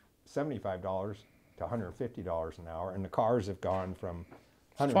from $75 to $150 an hour, and the cars have gone from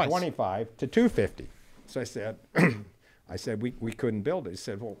 $125 to $250. So I said, we couldn't build it. He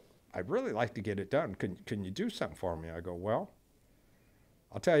said, well, I'd really like to get it done. Can you do something for me? I go, well,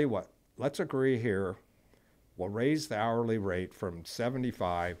 I'll tell you what. Let's agree here. We'll raise the hourly rate from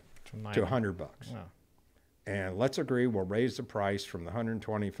 $75 to $100. Yeah. And let's agree we'll raise the price from the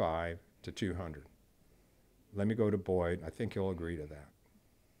 $125 to $200. Let me go to Boyd. I think he'll agree to that.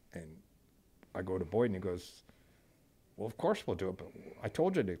 And I go to Boyd, and he goes, well, of course we'll do it, but I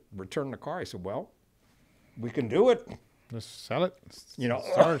told you to return the car. I said, well, we can do it. Just sell it. You know,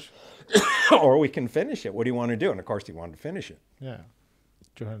 Stars. or we can finish it. What do you want to do? And of course, he wanted to finish it. Yeah.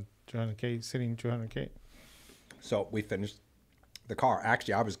 200K, sitting 200K. So we finished the car.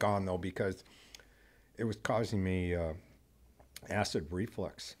 Actually, I was gone, though, because it was causing me acid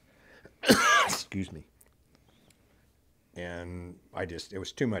reflux. Excuse me. And it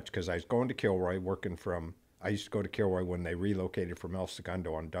was too much because I was going to Kilroy, I used to go to Kilroy when they relocated from El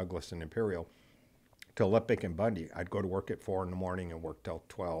Segundo on Douglas and Imperial to Lippick and Bundy. I'd go to work at 4 in the morning and work till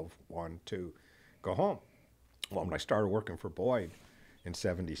 12, 1, 2, go home. Well, when I started working for Boyd in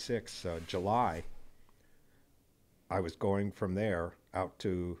 76, July, I was going from there out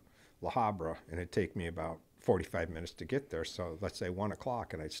to La Habra, and it'd take me about 45 minutes to get there. So let's say 1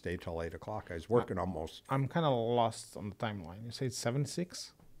 o'clock, and I'd stay till 8 o'clock. I was working almost. I'm kind of lost on the timeline. You say it's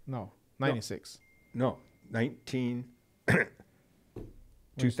 76? No, 96. No,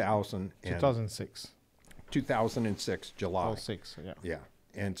 2006. 2006, July. 06, yeah. Yeah.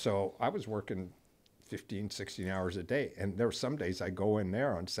 And so I was working 15, 16 hours a day. And there were some days I go in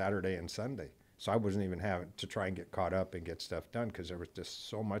there on Saturday and Sunday. So I wasn't even having to try and get caught up and get stuff done because there was just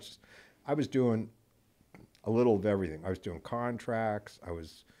so much. I was doing a little of everything. I was doing contracts. I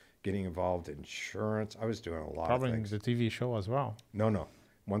was getting involved in insurance. I was doing a lot of things. Probably the TV show as well. No.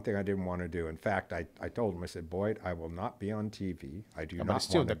 One thing I didn't want to do. In fact, I told him, I said, Boyd, I will not be on TV. I do not But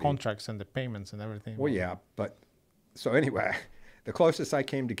still, want the to be. contracts and the payments and everything. Well, yeah, but so anyway, The closest I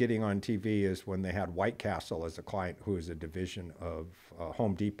came to getting on TV is when they had White Castle as a client, who is a division of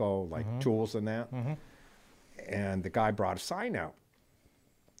Home Depot, like tools and that. And the guy brought a sign out,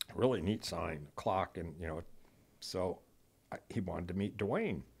 a really neat sign, clock, and so he wanted to meet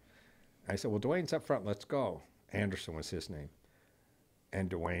Dwayne. I said, well, Dwayne's up front, let's go. Anderson was his name. And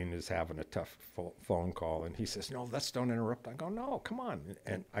Dwayne is having a tough phone call, and he says, no, let's don't interrupt. I go, no, come on.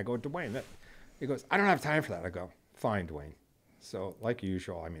 And I go, Dwayne, he goes, I don't have time for that. I go, fine, Dwayne. So like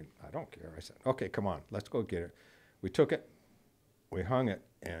usual, I mean, I don't care. I said, okay, come on, let's go get it. We took it, we hung it,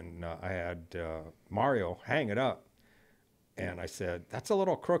 and I had Mario hang it up. And I said, that's a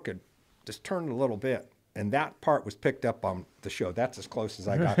little crooked. Just turn it a little bit. And that part was picked up on the show. That's as close as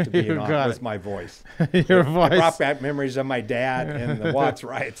I got to being on was my voice. Your voice. I brought back memories of my dad and the Watts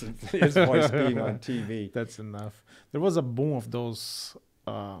Rights and his voice being on TV. That's enough. There was a boom of those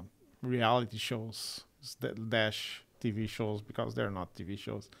reality shows, dash TV shows, because they're not TV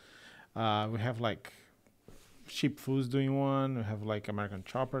shows. We have like Cheap Foods doing one. We have like American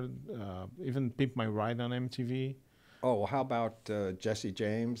Chopper, even Pimp My Ride on MTV. Oh, well, how about Jesse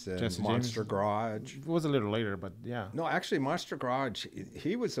James and Monster Garage? It was a little later, but yeah. No, actually, Monster Garage,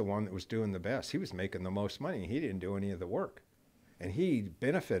 he was the one that was doing the best. He was making the most money. He didn't do any of the work. And he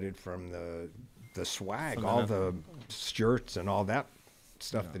benefited from the swag, all the shirts and all that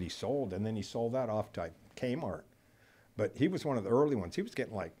stuff that he sold. And then he sold that off to Kmart. But he was one of the early ones. He was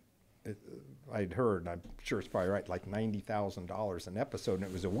getting like, I'd heard, and I'm sure it's probably right, like $90,000 an episode, and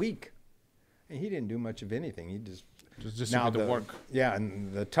it was a week. And he didn't do much of anything. He just now the work. Yeah,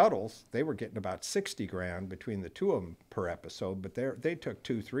 and the Tuttles, they were getting about 60 grand between the two of them per episode, but they took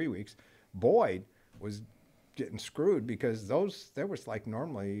 2-3 weeks. Boyd was getting screwed because there was like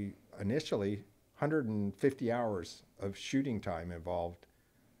normally initially 150 hours of shooting time involved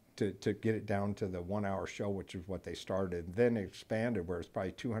to get it down to the 1 hour show, which is what they started. Then it expanded where it's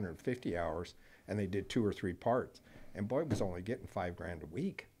probably 250 hours, and they did 2 or 3 parts. And Boyd was only getting $5 grand a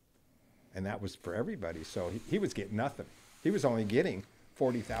week. And that was for everybody. So he was getting nothing. He was only getting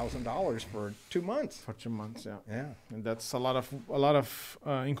 $40,000 for 2 months. For 2 months, yeah. Yeah. And that's a lot of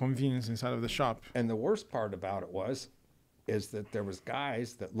inconvenience inside of the shop. And the worst part about it is that there was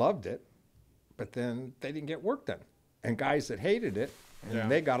guys that loved it, but then they didn't get work done. And guys that hated it,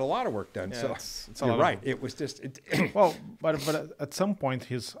 and they got a lot of work done. Yeah, so you're right. It was just... well, but at some point,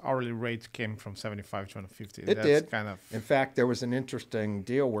 his hourly rate came from 75 to 150. It did. Kind of. In fact, there was an interesting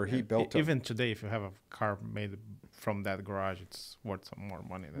deal where he built... Even today, if you have a car made from that garage, it's worth some more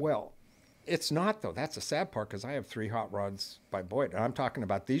money. Well, it's not, though. That's the sad part, because I have 3 hot rods by Boyd. And I'm talking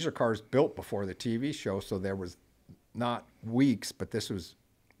about, these are cars built before the TV show, so there was not weeks, but this was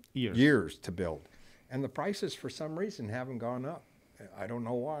years to build. And the prices, for some reason, haven't gone up. I don't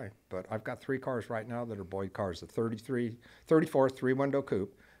know why, but I've got 3 cars right now that are Boyd cars: a 34 3-window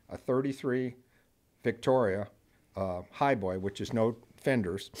coupe, a 33 Victoria Highboy, which is no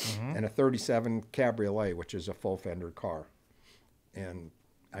fenders, and a 37 Cabriolet, which is a full fender car. And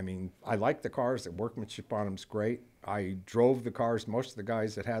I mean, I like the cars. The workmanship on them's great. I drove the cars. Most of the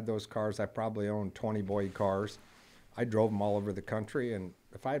guys that had those cars, I probably owned 20 Boyd cars. I drove them all over the country, and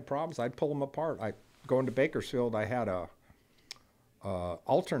if I had problems, I'd pull them apart. Going to Bakersfield, I had a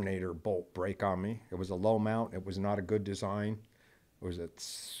alternator bolt break on me. It was a low mount. It was not a good design.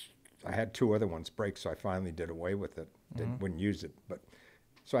 I had 2 other ones break, so I finally did away with it. Wouldn't use it, but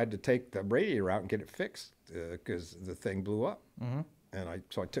so I had to take the radiator out and get it fixed because the thing blew up. And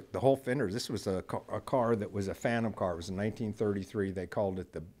so I took the whole fender. This was a car that was a Phantom car. It was in 1933. They called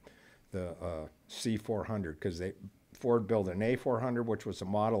it the C400 because Ford built an A400, which was a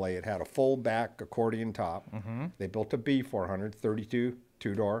Model A. It had a full back accordion top. They built a B400, 32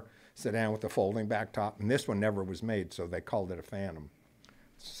 2-door sedan with a folding back top, and this one never was made, so they called it a Phantom.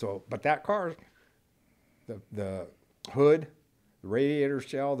 So, but that car, the hood, the radiator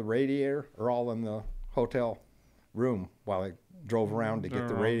shell, the radiator are all in the hotel room while I drove around to get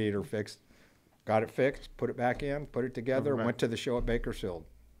the radiator fixed. Got it fixed, put it back in, put it together, went to the show at Bakersfield.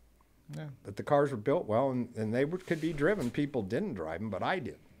 Yeah. But the cars were built well, and they could be driven. People didn't drive them, but I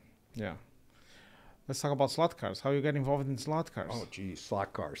did. Yeah. Let's talk about slot cars. How you get involved in slot cars? Oh, geez,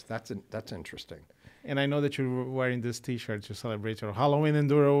 slot cars. That's interesting. And I know that you're wearing this T-shirt to celebrate your Halloween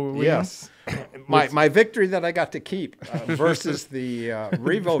Enduro win. Yes. my victory that I got to keep versus the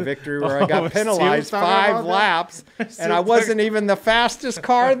Revo victory where I got penalized 5 laps, and I wasn't even the fastest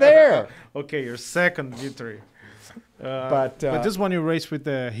car there. Okay, your second victory. But this one you raced with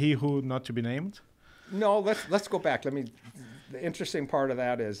the He Who Not to Be Named? No, let's go back. The interesting part of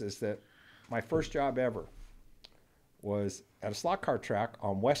that is that my first job ever was at a slot car track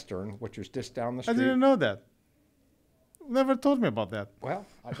on Western, which was just down the street. I didn't know that. never told me about that. Well,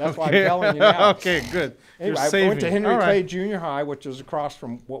 that's why I'm telling you now. Okay, good. Anyway, I went to Henry Clay Junior High, which is across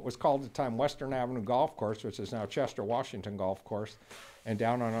from what was called at the time Western Avenue Golf Course, which is now Chester Washington Golf Course. And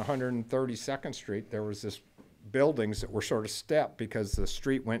down on 132nd Street, there was this buildings that were sort of stepped because the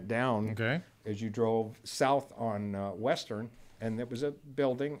street went down as you drove south on Western. And there was a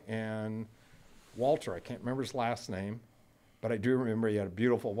building, and Walter, I can't remember his last name, but I do remember he had a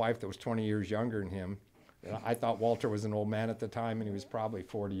beautiful wife that was 20 years younger than him. I thought Walter was an old man at the time, and he was probably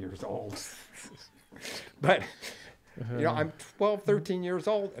 40 years old. But, you know, I'm 12, 13 years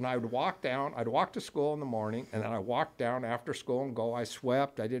old, and I would walk down. I'd walk to school in the morning, and then I walked down after school and go. I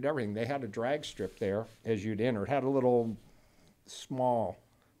swept. I did everything. They had a drag strip there as you'd enter. It had a little small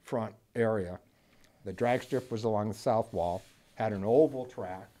front area. The drag strip was along the south wall, had an oval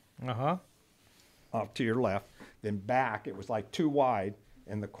track off to your left. Then back, it was like too wide.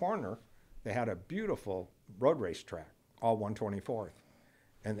 In the corner, they had a beautiful road race track, all 124th.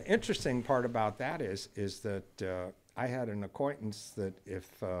 And the interesting part about that is that I had an acquaintance that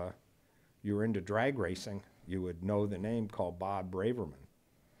if you were into drag racing, you would know the name called Bob Braverman.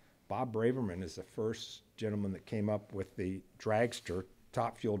 Bob Braverman is the first gentleman that came up with the dragster,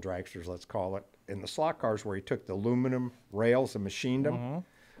 top fuel dragsters, let's call it, in the slot cars where he took the aluminum rails and machined them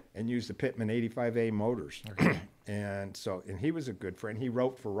and used the Pittman 85A motors. And he was a good friend. He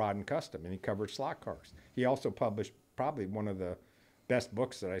wrote for Rod and Custom, and he covered slot cars. He also published probably one of the best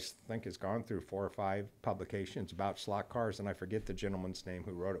books that I think has gone through 4 or 5 publications about slot cars, and I forget the gentleman's name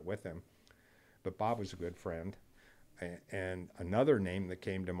who wrote it with him. But Bob was a good friend. And another name that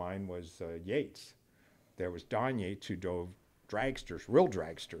came to mind was Yates. There was Don Yates who drove dragsters, real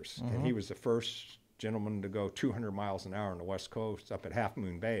dragsters, and he was the first gentleman to go 200 miles an hour on the West Coast up at Half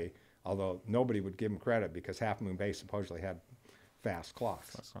Moon Bay, although nobody would give him credit because Half Moon Bay supposedly had fast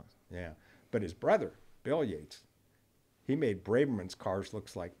clocks. Yeah. But his brother, Bill Yates, he made Braverman's cars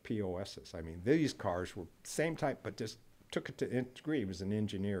look like POSs. I mean, these cars were same type, but just took it to the nth degree. He was an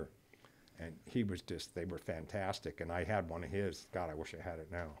engineer. And he was just, they were fantastic. And I had one of his. God, I wish I had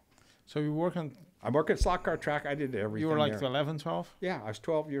it now. So you work on... I'm working slot car track. I did everything. You were like there. 11, 12? Yeah, I was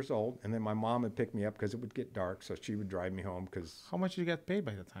 12 years old. And then my mom would pick me up because it would get dark. So she would drive me home because... How much did you get paid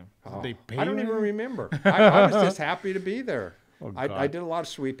by the time? Oh, Did they pay I don't you? even remember. I was just happy to be there. Oh, I did a lot of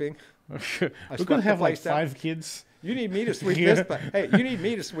sweeping. We could have like 5 kids. You need me to sweep this place. Hey, you need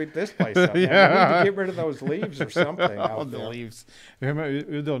me to sweep this place up. Man. We need to get rid of those leaves or something. Oh, the leaves. Remember,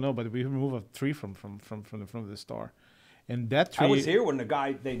 you don't know, but we removed a tree from the store, and that tree. I was here when the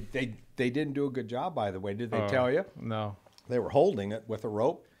guy they didn't do a good job. By the way, did they tell you? No. They were holding it with a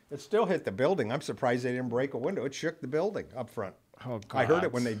rope. It still hit the building. I'm surprised they didn't break a window. It shook the building up front. Oh God. I heard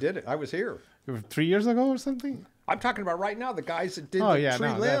it when they did it. I was here. It was 3 years ago or something. I'm talking about right now. The guys that did the tree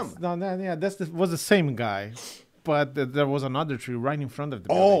limb. That was the same guy. But there was another tree right in front of the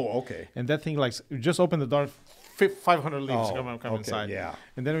building. Oh, okay. And that thing, like, you just opened the door, 500 leaves come inside. Yeah.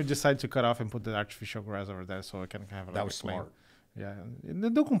 And then we decided to cut off and put the artificial grass over there so I can have it. That was smart. Yeah.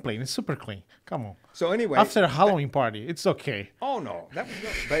 And don't complain. It's super clean. Come on. So anyway. After a Halloween party, it's okay. Oh, no. That was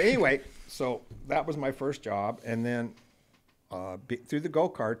good. But anyway, so that was my first job. And then through the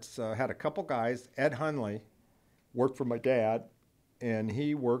go-karts, had a couple guys. Ed Hunley worked for my dad, and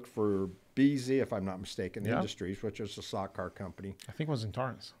he worked for BZ, if I'm not mistaken, Industries, which is a slot car company. I think it was in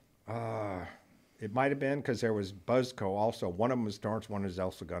Torrance. It might have been because there was Buzzco also. One of them was Torrance, one is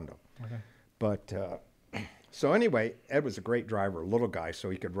El Segundo. Okay. But so anyway, Ed was a great driver, a little guy, so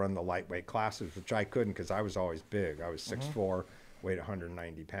he could run the lightweight classes, which I couldn't because I was always big. I was 6'4", weighed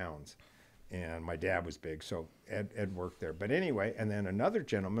 190 pounds. And my dad was big, so Ed worked there. But anyway, and then another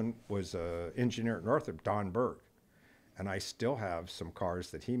gentleman was an engineer at Northrop, Don Burke. And I still have some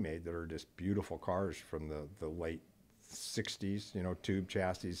cars that he made that are just beautiful cars from the late 60s, you know, tube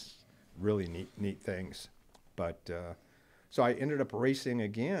chassis, really neat things. But so I ended up racing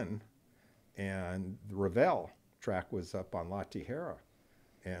again, and the Revell track was up on La Tijera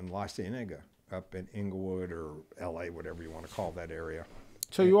and La Cienega up in Inglewood or LA, whatever you want to call that area.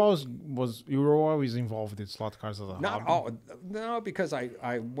 So you were always involved in slot cars as a hobby? No, because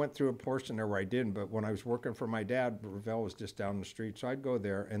I went through a portion there where I didn't. But when I was working for my dad, Revell was just down the street, so I'd go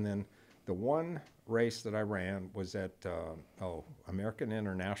there. And then the one race that I ran was at American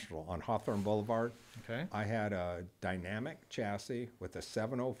International on Hawthorne Boulevard. Okay. I had a dynamic chassis with a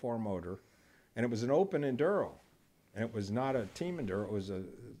 704 motor, and it was an open enduro, and it was not a team enduro. It was a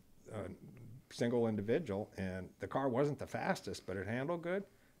single individual, and the car wasn't the fastest, but it handled good.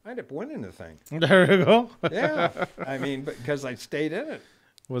 I ended up winning the thing. There you go. Yeah, I mean, because I stayed in it.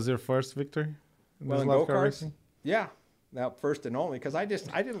 Was your first victory? Well, in go-karts? Yeah. Now, first and only, because I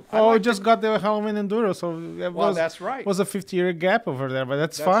didn't. Oh, just got the Halloween Enduro, so it Well, that's right. Was a 50-year gap over there, but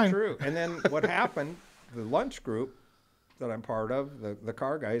that's That's fine. true. And then what happened? The lunch group that I'm part of, the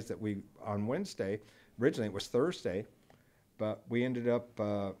car guys that we on Wednesday. Originally, it was Thursday, but we ended up.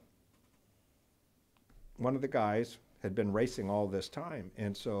 One of the guys had been racing all this time,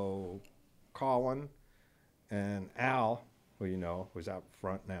 and so Colin and Al, who you know, who's out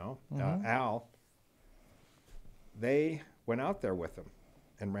front now, Al. They went out there with him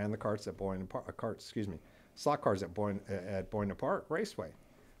and ran the carts at Boyd Park, slot cars at Boyd Park Raceway.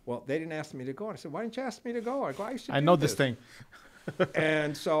 Well, they didn't ask me to go. And I said, why didn't you ask me to go? I go, I know this thing.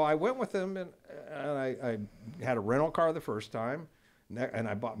 And so I went with them, and I had a rental car the first time, and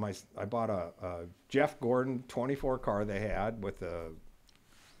I bought a Jeff Gordon 24 car they had with a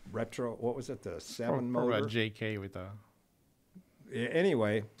retro, what was it, the 7 motor? A JK with a...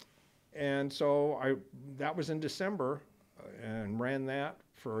 Anyway, and so that was in December, and ran that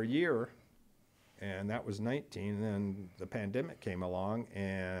for a year, and that was 19. And then the pandemic came along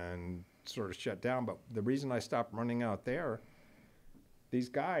and sort of shut down. But the reason I stopped running out there, these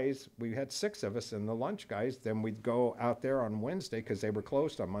guys, we had 6 of us, and the lunch guys, then we'd go out there on Wednesday because they were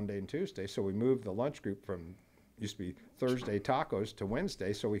closed on Monday and Tuesday. So we moved the lunch group from, used to be Thursday tacos to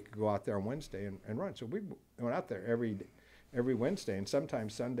Wednesday, so we could go out there on Wednesday and run. So we went out there every Wednesday, and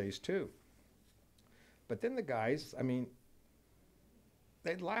sometimes Sundays too. But then the guys, I mean,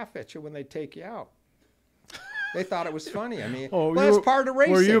 they'd laugh at you when they take you out. They thought it was funny. I mean, that's part of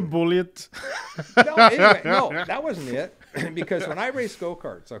racing. Were you bullied? No, anyway, no, that wasn't it. Because when I race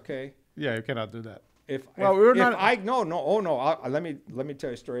go-karts, okay? Yeah, you cannot do that. Let me tell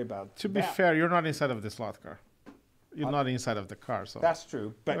you a story about To be fair, you're not inside of the slot car. You're not inside of the car, so. That's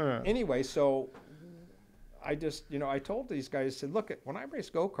true. But anyway, so I just, I told these guys, I said, look, when I race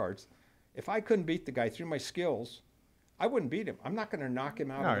go-karts, if I couldn't beat the guy through my skills, I wouldn't beat him. I'm not going to knock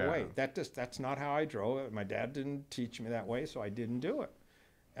him out of the way. That's not how I drove. My dad didn't teach me that way, so I didn't do it.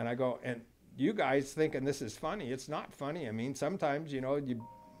 And I go, and you guys thinking this is funny. It's not funny. I mean, sometimes, you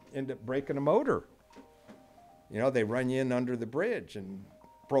end up breaking a motor. They run you in under the bridge and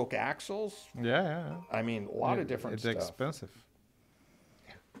broke axles. Yeah. I mean, a lot of different stuff. It's expensive.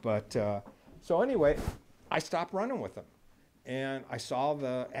 But, so anyway, I stopped running with them. And I saw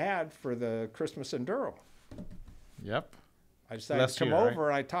the ad for the Christmas Enduro. Yep. I decided to come over,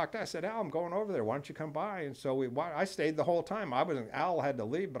 and I talked. I said, Al, I'm going over there. Why don't you come by? And so I stayed the whole time. Al had to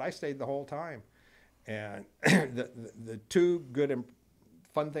leave, but I stayed the whole time. And the two good and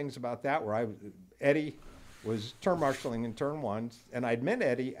fun things about that were Eddie was turn marshaling in turn 1, and I'd met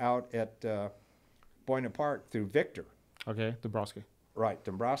Eddie out at Boyd Park through Victor. Okay, Dombrowski. Right,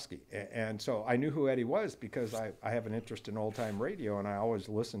 Dombrowski. And so I knew who Eddie was because I have an interest in old-time radio, and I always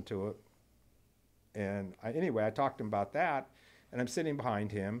listened to it. And anyway, I talked to him about that, and I'm sitting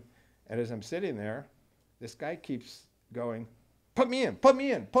behind him, and as I'm sitting there, this guy keeps going, put me in, put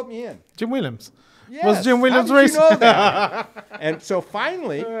me in, put me in. Jim Williams. Yes. Was Jim Williams How did racing? you know that? And so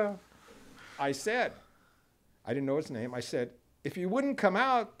finally, I said, I didn't know his name, I said, if you wouldn't come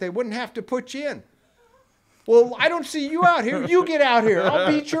out, they wouldn't have to put you in. Well, I don't see you out here. You get out here. I'll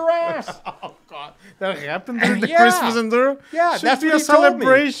beat your ass. Oh, God. That happened during the Christmas Enduro? Yeah, Should that's be what a he told me.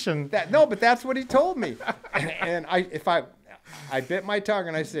 celebration. But that's what he told me. And I bit my tongue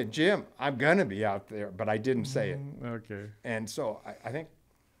and I said, Jim, I'm going to be out there. But I didn't say it. Okay. And so I think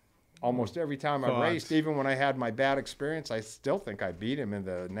almost every time I raced, even when I had my bad experience, I still think I beat him in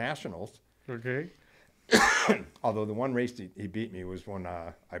the Nationals. Okay. Although the one race he beat me was when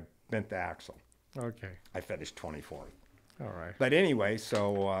I bent the axle. Okay. I finished 24th. All right. But anyway,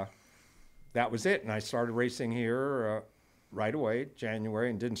 so that was it. And I started racing here right away, January,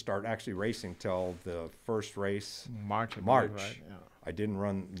 and didn't start actually racing till the first race. March. Right? Yeah. I didn't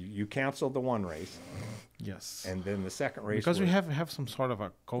run. You canceled the one race. Yes. And then the second race. Because we have some sort of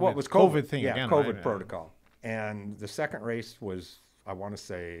a COVID, well, it was COVID thing again. COVID right? protocol. And the second race was, I want to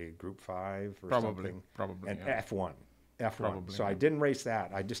say, Group 5 or something. Probably. And yeah. F1. Probably, so I didn't race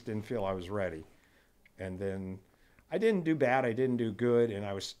that. I just didn't feel I was ready. And then I didn't do bad. I didn't do good. And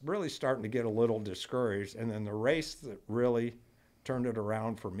I was really starting to get a little discouraged. And then the race that really turned it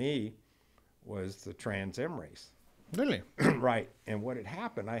around for me was the Trans Am race. Really? Right. And what had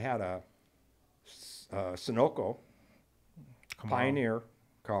happened, I had a Sunoco Pioneer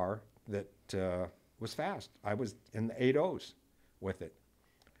car that was fast. I was in the 8.0s with it.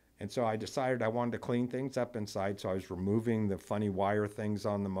 And so I decided I wanted to clean things up inside, so I was removing the funny wire things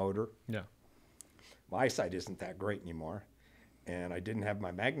on the motor. Yeah. My eyesight isn't that great anymore. And I didn't have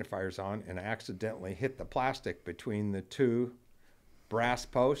my magnifiers on, and I accidentally hit the plastic between the two brass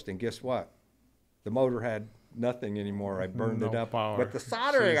posts, and guess what? The motor had nothing anymore. I burned it No up power. with the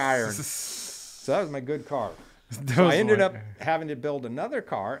soldering iron. So that was my good car. That So was I ended my- up having to build another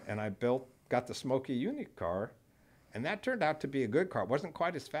car, and got the Smoky Unique car, and that turned out to be a good car. It wasn't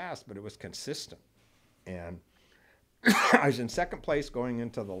quite as fast, but it was consistent. And I was in second place going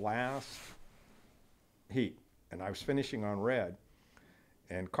into the last heat, and I was finishing on red,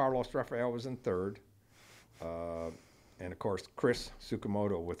 and Carlos Rafael was in third, and of course Chris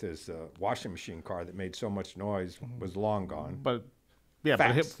Tsukamoto with his washing machine car that made so much noise was long gone. But yeah,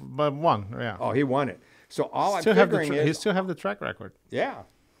 Fast. but one, yeah. Oh, he won it. So all Still I'm have the figuring he is, still have the track record. yeah,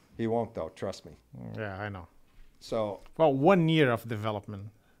 he won't though. Trust me. Yeah, I know. So Well, 1 year of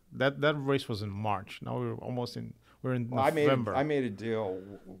development. That race was in March. Now we're in well, November. I made a deal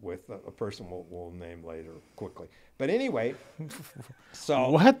with a person we'll name later quickly. But anyway, so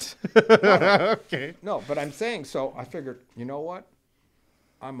What? Okay. no, but I'm saying, so I figured, you know what?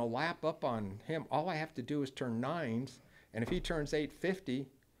 I'm a lap up on him. All I have to do is turn 9s, and if he turns 850,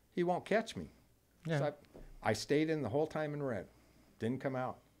 he won't catch me. Yeah. So I stayed in the whole time in red. Didn't come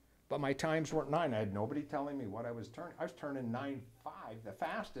out. But my times weren't 9. I had nobody telling me what I was turning. I was turning 9.5, the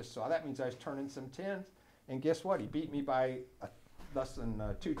fastest, so that means I was turning some 10s. And guess what? He beat me by less than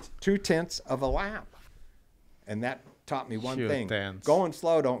 2/10 of a lap. And that taught me one thing. 2/10. Going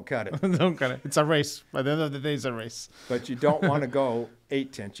slow don't cut it. Don't cut it. It's a race. By the end of the day, it's a race. But you don't want to go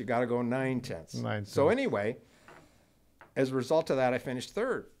 8/10. You got to go 9/10. 9/10. So anyway, as a result of that, I finished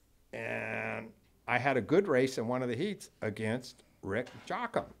third. And I had a good race in one of the heats against Rich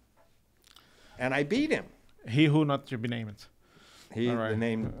Jocham. And I beat him. He who not to be named. He's All right. the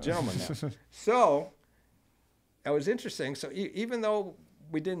named gentleman now. So it was interesting. So even though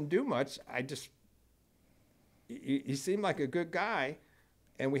we didn't do much, he seemed like a good guy,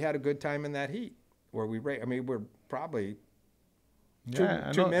 and we had a good time in that heat where we raced. I mean, we're probably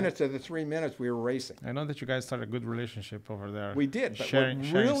Yeah, two minutes of the 3 minutes we were racing. I know that you guys started a good relationship over there. We did, but sharing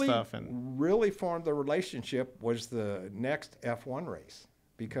what really, stuff and really formed the relationship was the next F1 race,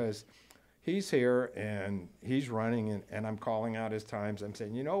 because he's here and he's running, and I'm calling out his times. I'm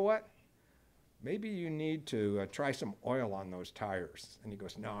saying, you know what? Maybe you need to try some oil on those tires. And he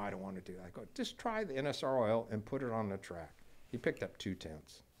goes, no, I don't want to do that. I go, just try the NSR oil and put it on the track. He picked up 2/10.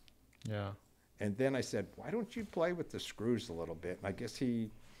 yeah. And then I said, why don't you play with the screws a little bit? And I guess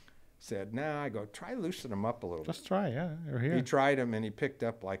he said, nah. I go, try loosen them up a little bit. Just try, yeah. You're here. He tried them, and he picked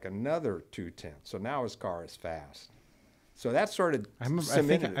up like another 2/10. So now his car is fast. So that sort of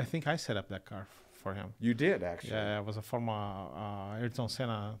cemented I it. think I set up that car for him. You did, actually. Yeah, it was a former Ayrton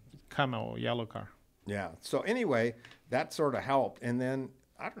Senna Camel yellow car. Yeah. So anyway, that sort of helped. And then,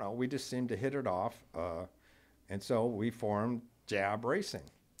 I don't know, we just seemed to hit it off. And so we formed Jab Racing.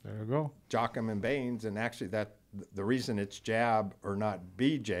 There you go. Jocham and Baynes, and actually the reason it's Jab or not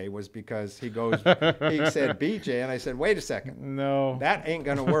BJ was because he said BJ, and I said, wait a second, No. that ain't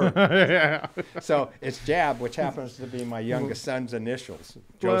gonna work. Yeah. So it's Jab, which happens to be my youngest son's initials,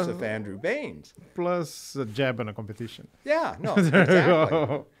 Plus- Joseph Andrew Baynes. Plus a jab in a competition. Yeah, no, There you exactly.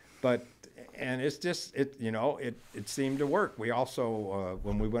 go. But it's just it seemed to work. We also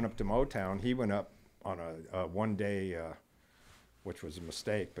when we went up to Motown, he went up on a 1 day. Which was a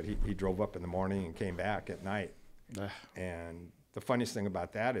mistake, but he drove up in the morning and came back at night. And the funniest thing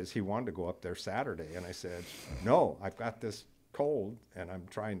about that is he wanted to go up there Saturday. And I said, no, I've got this cold and I'm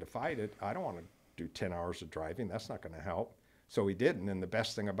trying to fight it. I don't want to do 10 hours of driving. That's not going to help. So he didn't. And the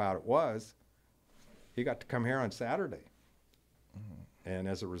best thing about it was he got to come here on Saturday. And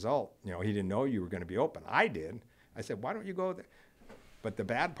as a result, he didn't know you were going to be open. I did. I said, why don't you go there? But the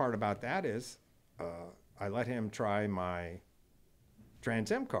bad part about that is I let him try my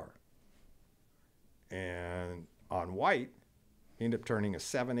Trans Am car. And on white, he ended up turning a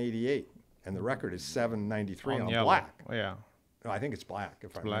 788. And the record is 793 on yellow. black. Oh, yeah. No, I think it's black,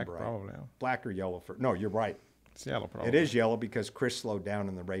 if I Black, remember right. probably. Yeah. Black or yellow. No, you're right. It's yellow, probably. It is yellow because Chris slowed down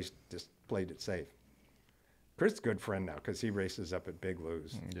in the race, just played it safe. Chris is a good friend now because he races up at Big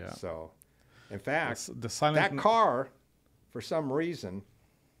Lou's. Yeah. So, in fact, The silent that car, for some reason,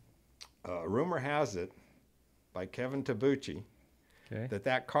 rumor has it, by Kevin Tabucci, Okay.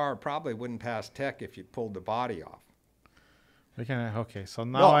 that car probably wouldn't pass tech if you pulled the body off. Okay, so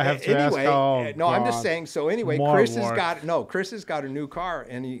now I have to ask. No, I'm just saying. So anyway, More Chris work. has got a new car,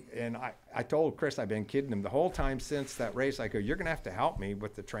 and I told Chris, I've been kidding him the whole time since that race. I go, you're gonna have to help me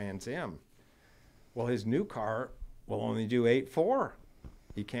with the Trans Am. Well, his new car will only do 8.4.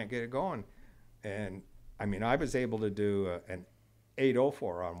 He can't get it going, and I mean, I was able to do an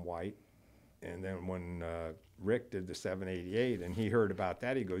 8.04 on white, and then when Rick did the 788, and he heard about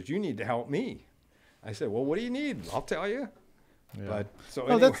that, he goes, you need to help me. I said, well, what do you need? I'll tell you. Yeah. But so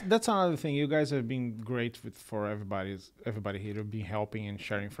Well, anyway, that's another thing. You guys have been great for everybody here to be helping and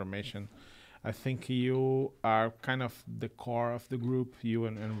sharing information. I think you are kind of the core of the group, you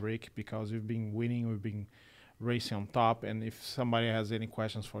and Rick, because we've been winning, we've been racing on top, and if somebody has any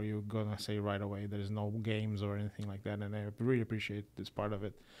questions for you, gonna say right away. There's no games or anything like that, and I really appreciate this part of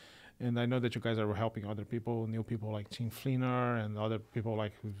it. And I know that you guys are helping other people, new people like Tim Fleener and other people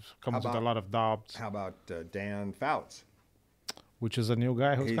like who comes with a lot of doubts. how about Dan Fouts? Which is a new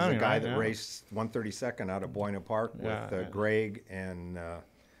guy who's He's coming, the guy right? that Yeah. raced 132nd out of Buena Park Yeah, with yeah. Greg and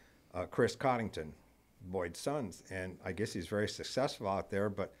Chris Coddington, Boyd's sons. And I guess he's very successful out there.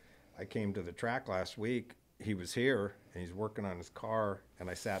 But I came to the track last week. He was here, and he's working on his car. And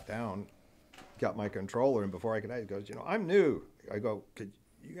I sat down, got my controller, and before I could, he goes, I'm new. I go, could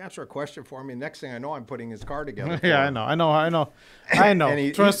you answer a question for me? Next thing I know, I'm putting his car together. Yeah, for him. I know.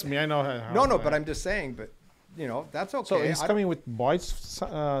 And Trust me, I know. No, but I'm just saying, but, that's okay. So he's coming with Boyd's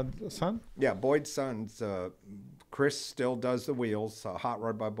son? Yeah, Boyd's sons. Chris still does the wheels, Hot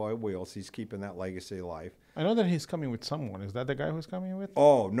Rod by Boyd wheels. He's keeping that legacy alive. I know that he's coming with someone. Is that the guy who's coming with?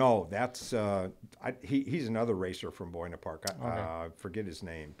 Oh, no, that's he's another racer from Buena Park. I forget his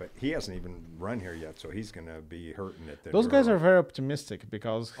name, but he hasn't even run here yet, so he's going to be hurting at the Those guys Enduro. are very optimistic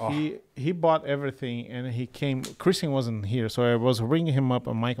because he bought everything and he came. Christian wasn't here, so I was ringing him up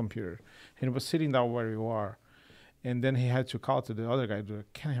on my computer. And he was sitting down where you are. And then he had to call to the other guy. I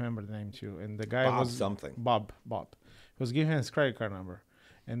can't remember the name too. And the guy Bob was something. Bob. He was giving his credit card number,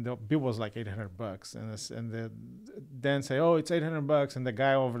 and the bill was like $800. And then say, "Oh, it's $800." And the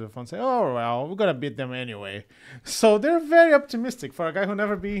guy over the phone say, "Oh well, we're gonna beat them anyway." So they're very optimistic for a guy who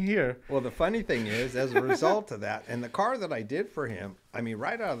never been here. Well, the funny thing is, as a result of that, and the car that I did for him, I mean,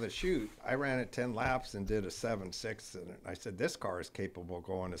 right out of the chute, I ran it 10 laps and did a 7.6. And I said, this car is capable of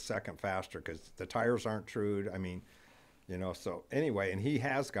going a second faster because the tires aren't trued. I mean, so anyway, and he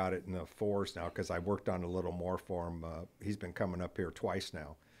has got it in the 4s now because I worked on a little more for him. He's been coming up here twice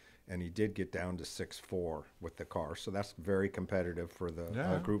now, and he did get down to 6.4 with the car. So that's very competitive for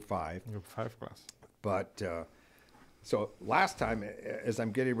the Group 5. Group 5 class. But so last time, as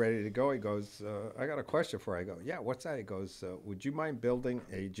I'm getting ready to go, he goes, I got a question for you. I go, yeah, what's that? He goes, would you mind building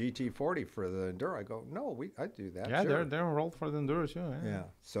a GT40 for the Enduro? I go, no, I do that. Yeah, sure. they're enrolled for the Enduro too. Yeah.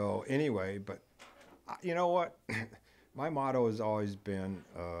 So anyway, but you know what? My motto has always been,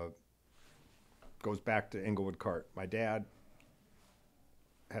 goes back to Inglewood Kart. My dad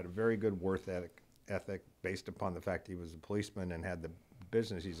had a very good work ethic based upon the fact he was a policeman and had the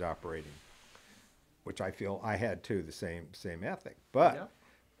business he's operating, which I feel I had too, the same ethic. But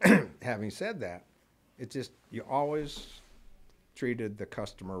having said that, it's just you always treated the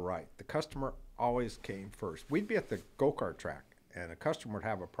customer right. The customer always came first. We'd be at the go-kart track, and a customer would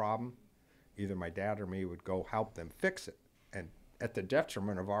have a problem. Either my dad or me would go help them fix it, and at the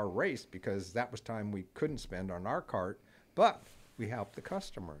detriment of our race because that was time we couldn't spend on our cart, but we helped the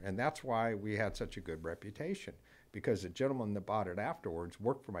customer, and that's why we had such a good reputation. Because the gentleman that bought it afterwards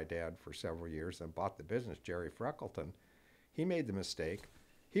worked for my dad for several years and bought the business, Jerry Freckleton. He made the mistake.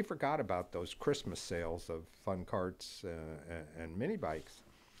 He forgot about those Christmas sales of fun carts and mini bikes.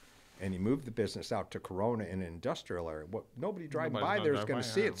 And he moved the business out to Corona in an industrial area. Nobody driving by there is going to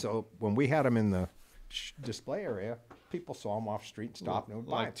see it. So when we had him in the display area, people saw him off the street and stopped and would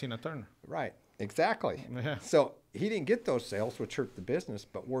buy Like it. Tina Turner. Right, exactly. Yeah. So he didn't get those sales, which hurt the business.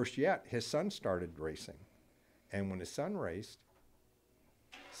 But worse yet, his son started racing. And when his son raced,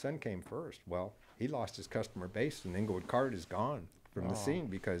 son came first. Well, he lost his customer base, and Inglewood Kart is gone from the scene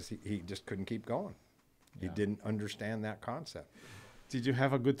because he just couldn't keep going. He didn't understand that concept. Did you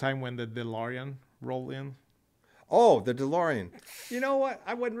have a good time when the DeLorean rolled in? Oh, the DeLorean. You know what?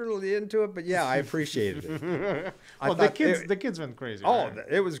 I wasn't really into it, but yeah, I appreciated it. Well, the kids went crazy. Oh, right?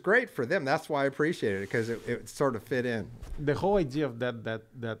 it was great for them. That's why I appreciated it, because it sort of fit in. The whole idea of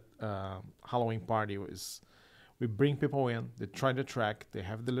that Halloween party was we bring people in, they try the track, they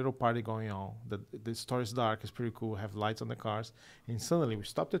have the little party going on, the store is dark, it's pretty cool, have lights on the cars, and suddenly we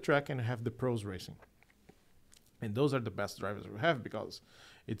stop the track and have the pros racing. And those are the best drivers we have because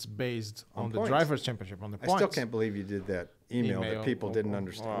it's based on the points. Drivers' Championship, on the points. I still can't believe you did that email that people didn't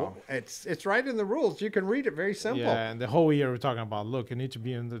understand. Wow. Well, it's right in the rules. You can read it very simple. Yeah, and the whole year we're talking about, look, you need to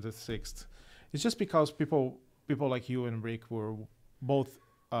be under the 6th. It's just because people like you and Rick were both...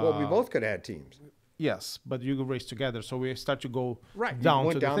 well, we both could add teams. Yes, but you race together, so we start to go Right, down you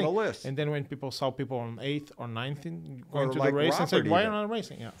went to down the the thing. list. And then when people saw people on 8th or 9th Or going to like the race and say, Robert why even. are you not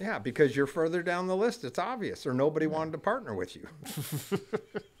racing? Yeah. Yeah, because you're further down the list. It's obvious, or nobody wanted to partner with you.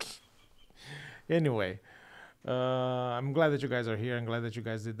 Anyway, I'm glad that you guys are here. I'm glad that you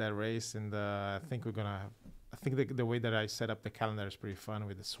guys did that race, and I think we're gonna I think the way that I set up the calendar is pretty fun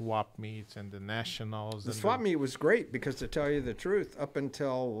with the swap meets and the nationals. The and swap meet was great because, to tell you the truth, up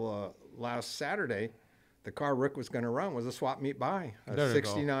until last Saturday, the car Rick was going to run was a swap meet buy, a There you go.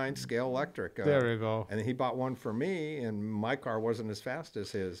 69 scale electric. There you go. And he bought one for me, and my car wasn't as fast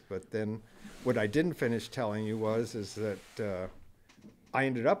as his. But then what I didn't finish telling you is that I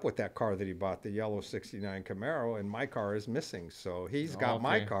ended up with that car that he bought, the yellow 69 Camaro, and my car is missing. So he's got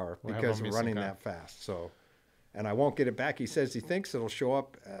my Okay. car We'll have because a of missing running car. that fast. So, and I won't get it back. He says he thinks it'll show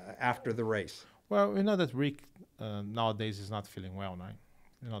up after the race. Well, we know that Rick nowadays is not feeling well, right?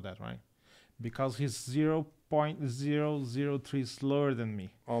 You know that, right? Because he's 0.003 slower than me.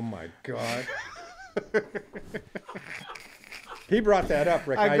 Oh my God. He brought that up,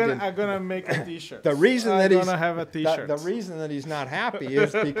 Rick. I didn't. I'm gonna make a T-shirt. The reason that I'm he's gonna have a T-shirt. the reason that he's not happy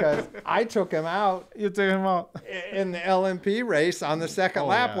is because I took him out You took him out. in the LMP race on the second Oh,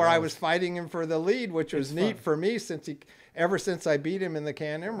 lap yeah, where that I was- was fighting him for the lead, which was It's neat fun. for me ever since I beat him in the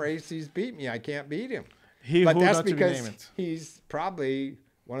Can-Am race, he's beat me. I can't beat him. He But who that's not to be because named. he's probably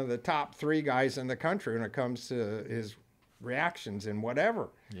one of the top 3 guys in the country when it comes to his reactions and whatever.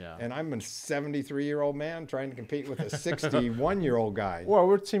 Yeah. And I'm a 73-year-old man trying to compete with a 61-year-old guy. Well,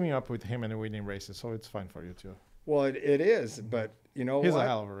 we're teaming up with him and winning races, so it's fine for you too. Well, it is, but you know He's what? a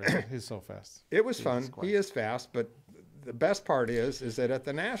hell of a racer. He's so fast. It was fun. quite- He is fast, but the best part is that at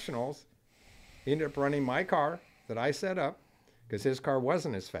the Nationals, he ended up running my car that I set up because his car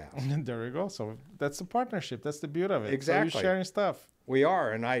wasn't as fast. There you go. So that's the partnership. That's the beauty of it. So Exactly. you're sharing stuff. We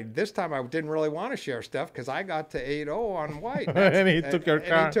are, and this time I didn't really want to share stuff because I got to 8-0 on white. And he took your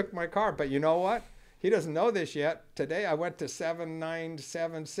car. And he took my car. But you know what? He doesn't know this yet. Today I went to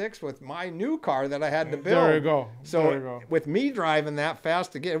 7.976 with my new car that I had to build. There you go. So There you go. with me driving that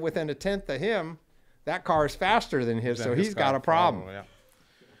fast to get within a tenth of him, that car is faster than his. So Then his he's got car a problem. probably, yeah.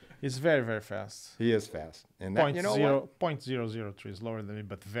 He's very, very fast. He is fast, and that, you know what? 0.003 is lower than me,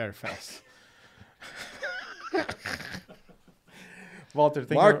 but very fast. Walter,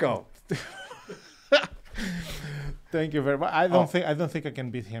 thank Marco. thank you very much. I don't think I can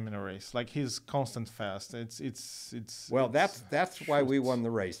beat him in a race. Like he's constant fast. Well, that's why we won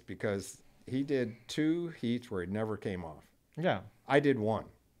the race, because he did 2 heats where he never came off. Yeah. I did 1,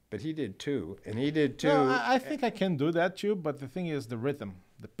 but he did 2, and he did 2. No, I think I can do that too, but the thing is the rhythm,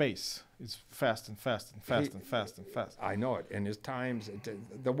 the pace. It's fast and fast and fast and fast and fast. I know it, and his times.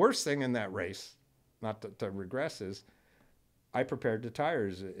 The worst thing in that race, not to regress, is I prepared the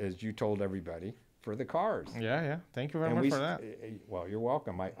tires, as you told everybody, for the cars. Yeah, yeah. Thank you very And much for that. Well, you're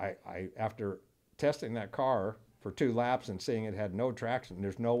welcome. I after testing that car for 2 laps and seeing it had no traction,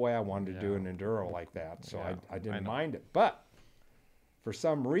 there's no way I wanted to do an Enduro like that. So Yeah, I I didn't know. mind it. But for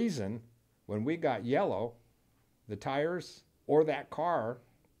some reason, when we got yellow, the tires or that car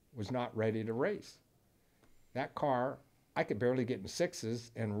was not ready to race. That car, I could barely get in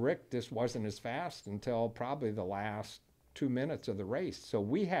 6s, and Rick just wasn't as fast until probably the last 2 minutes of the race. So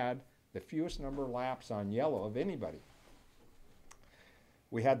we had the fewest number of laps on yellow of anybody.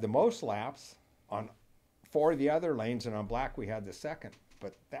 We had the most laps on 4 of the other lanes, and on black we had the second.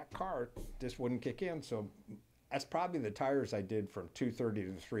 But that car just wouldn't kick in, so that's probably the tires I did from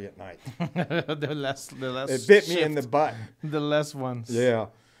 2:30 to 3 at night. the last It bit me in the shift, butt. the last ones. Yeah.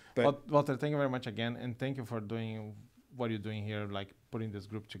 But Walter, thank you very much again, and thank you for doing what you're doing here, like putting this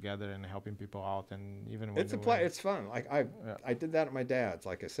group together and helping people out, and even when it's you a play. win. It's fun. I did that at my dad's,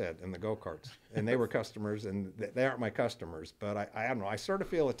 like I said, in the go-karts, and they were customers, and they aren't my customers, but I don't know. I sort of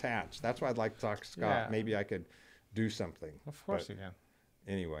feel attached. That's why I'd like to talk to Scott. Yeah. Maybe I could do something. Of course But you can.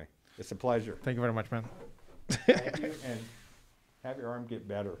 anyway, it's a pleasure. Thank you very much, man. Thank you, and have your arm get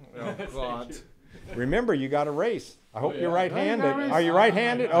better. Oh God. Remember, you got a race. I hope yeah. you're Oh, you right-handed. got a race? Are you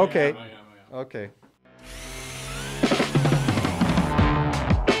right-handed? Okay. I am. Okay.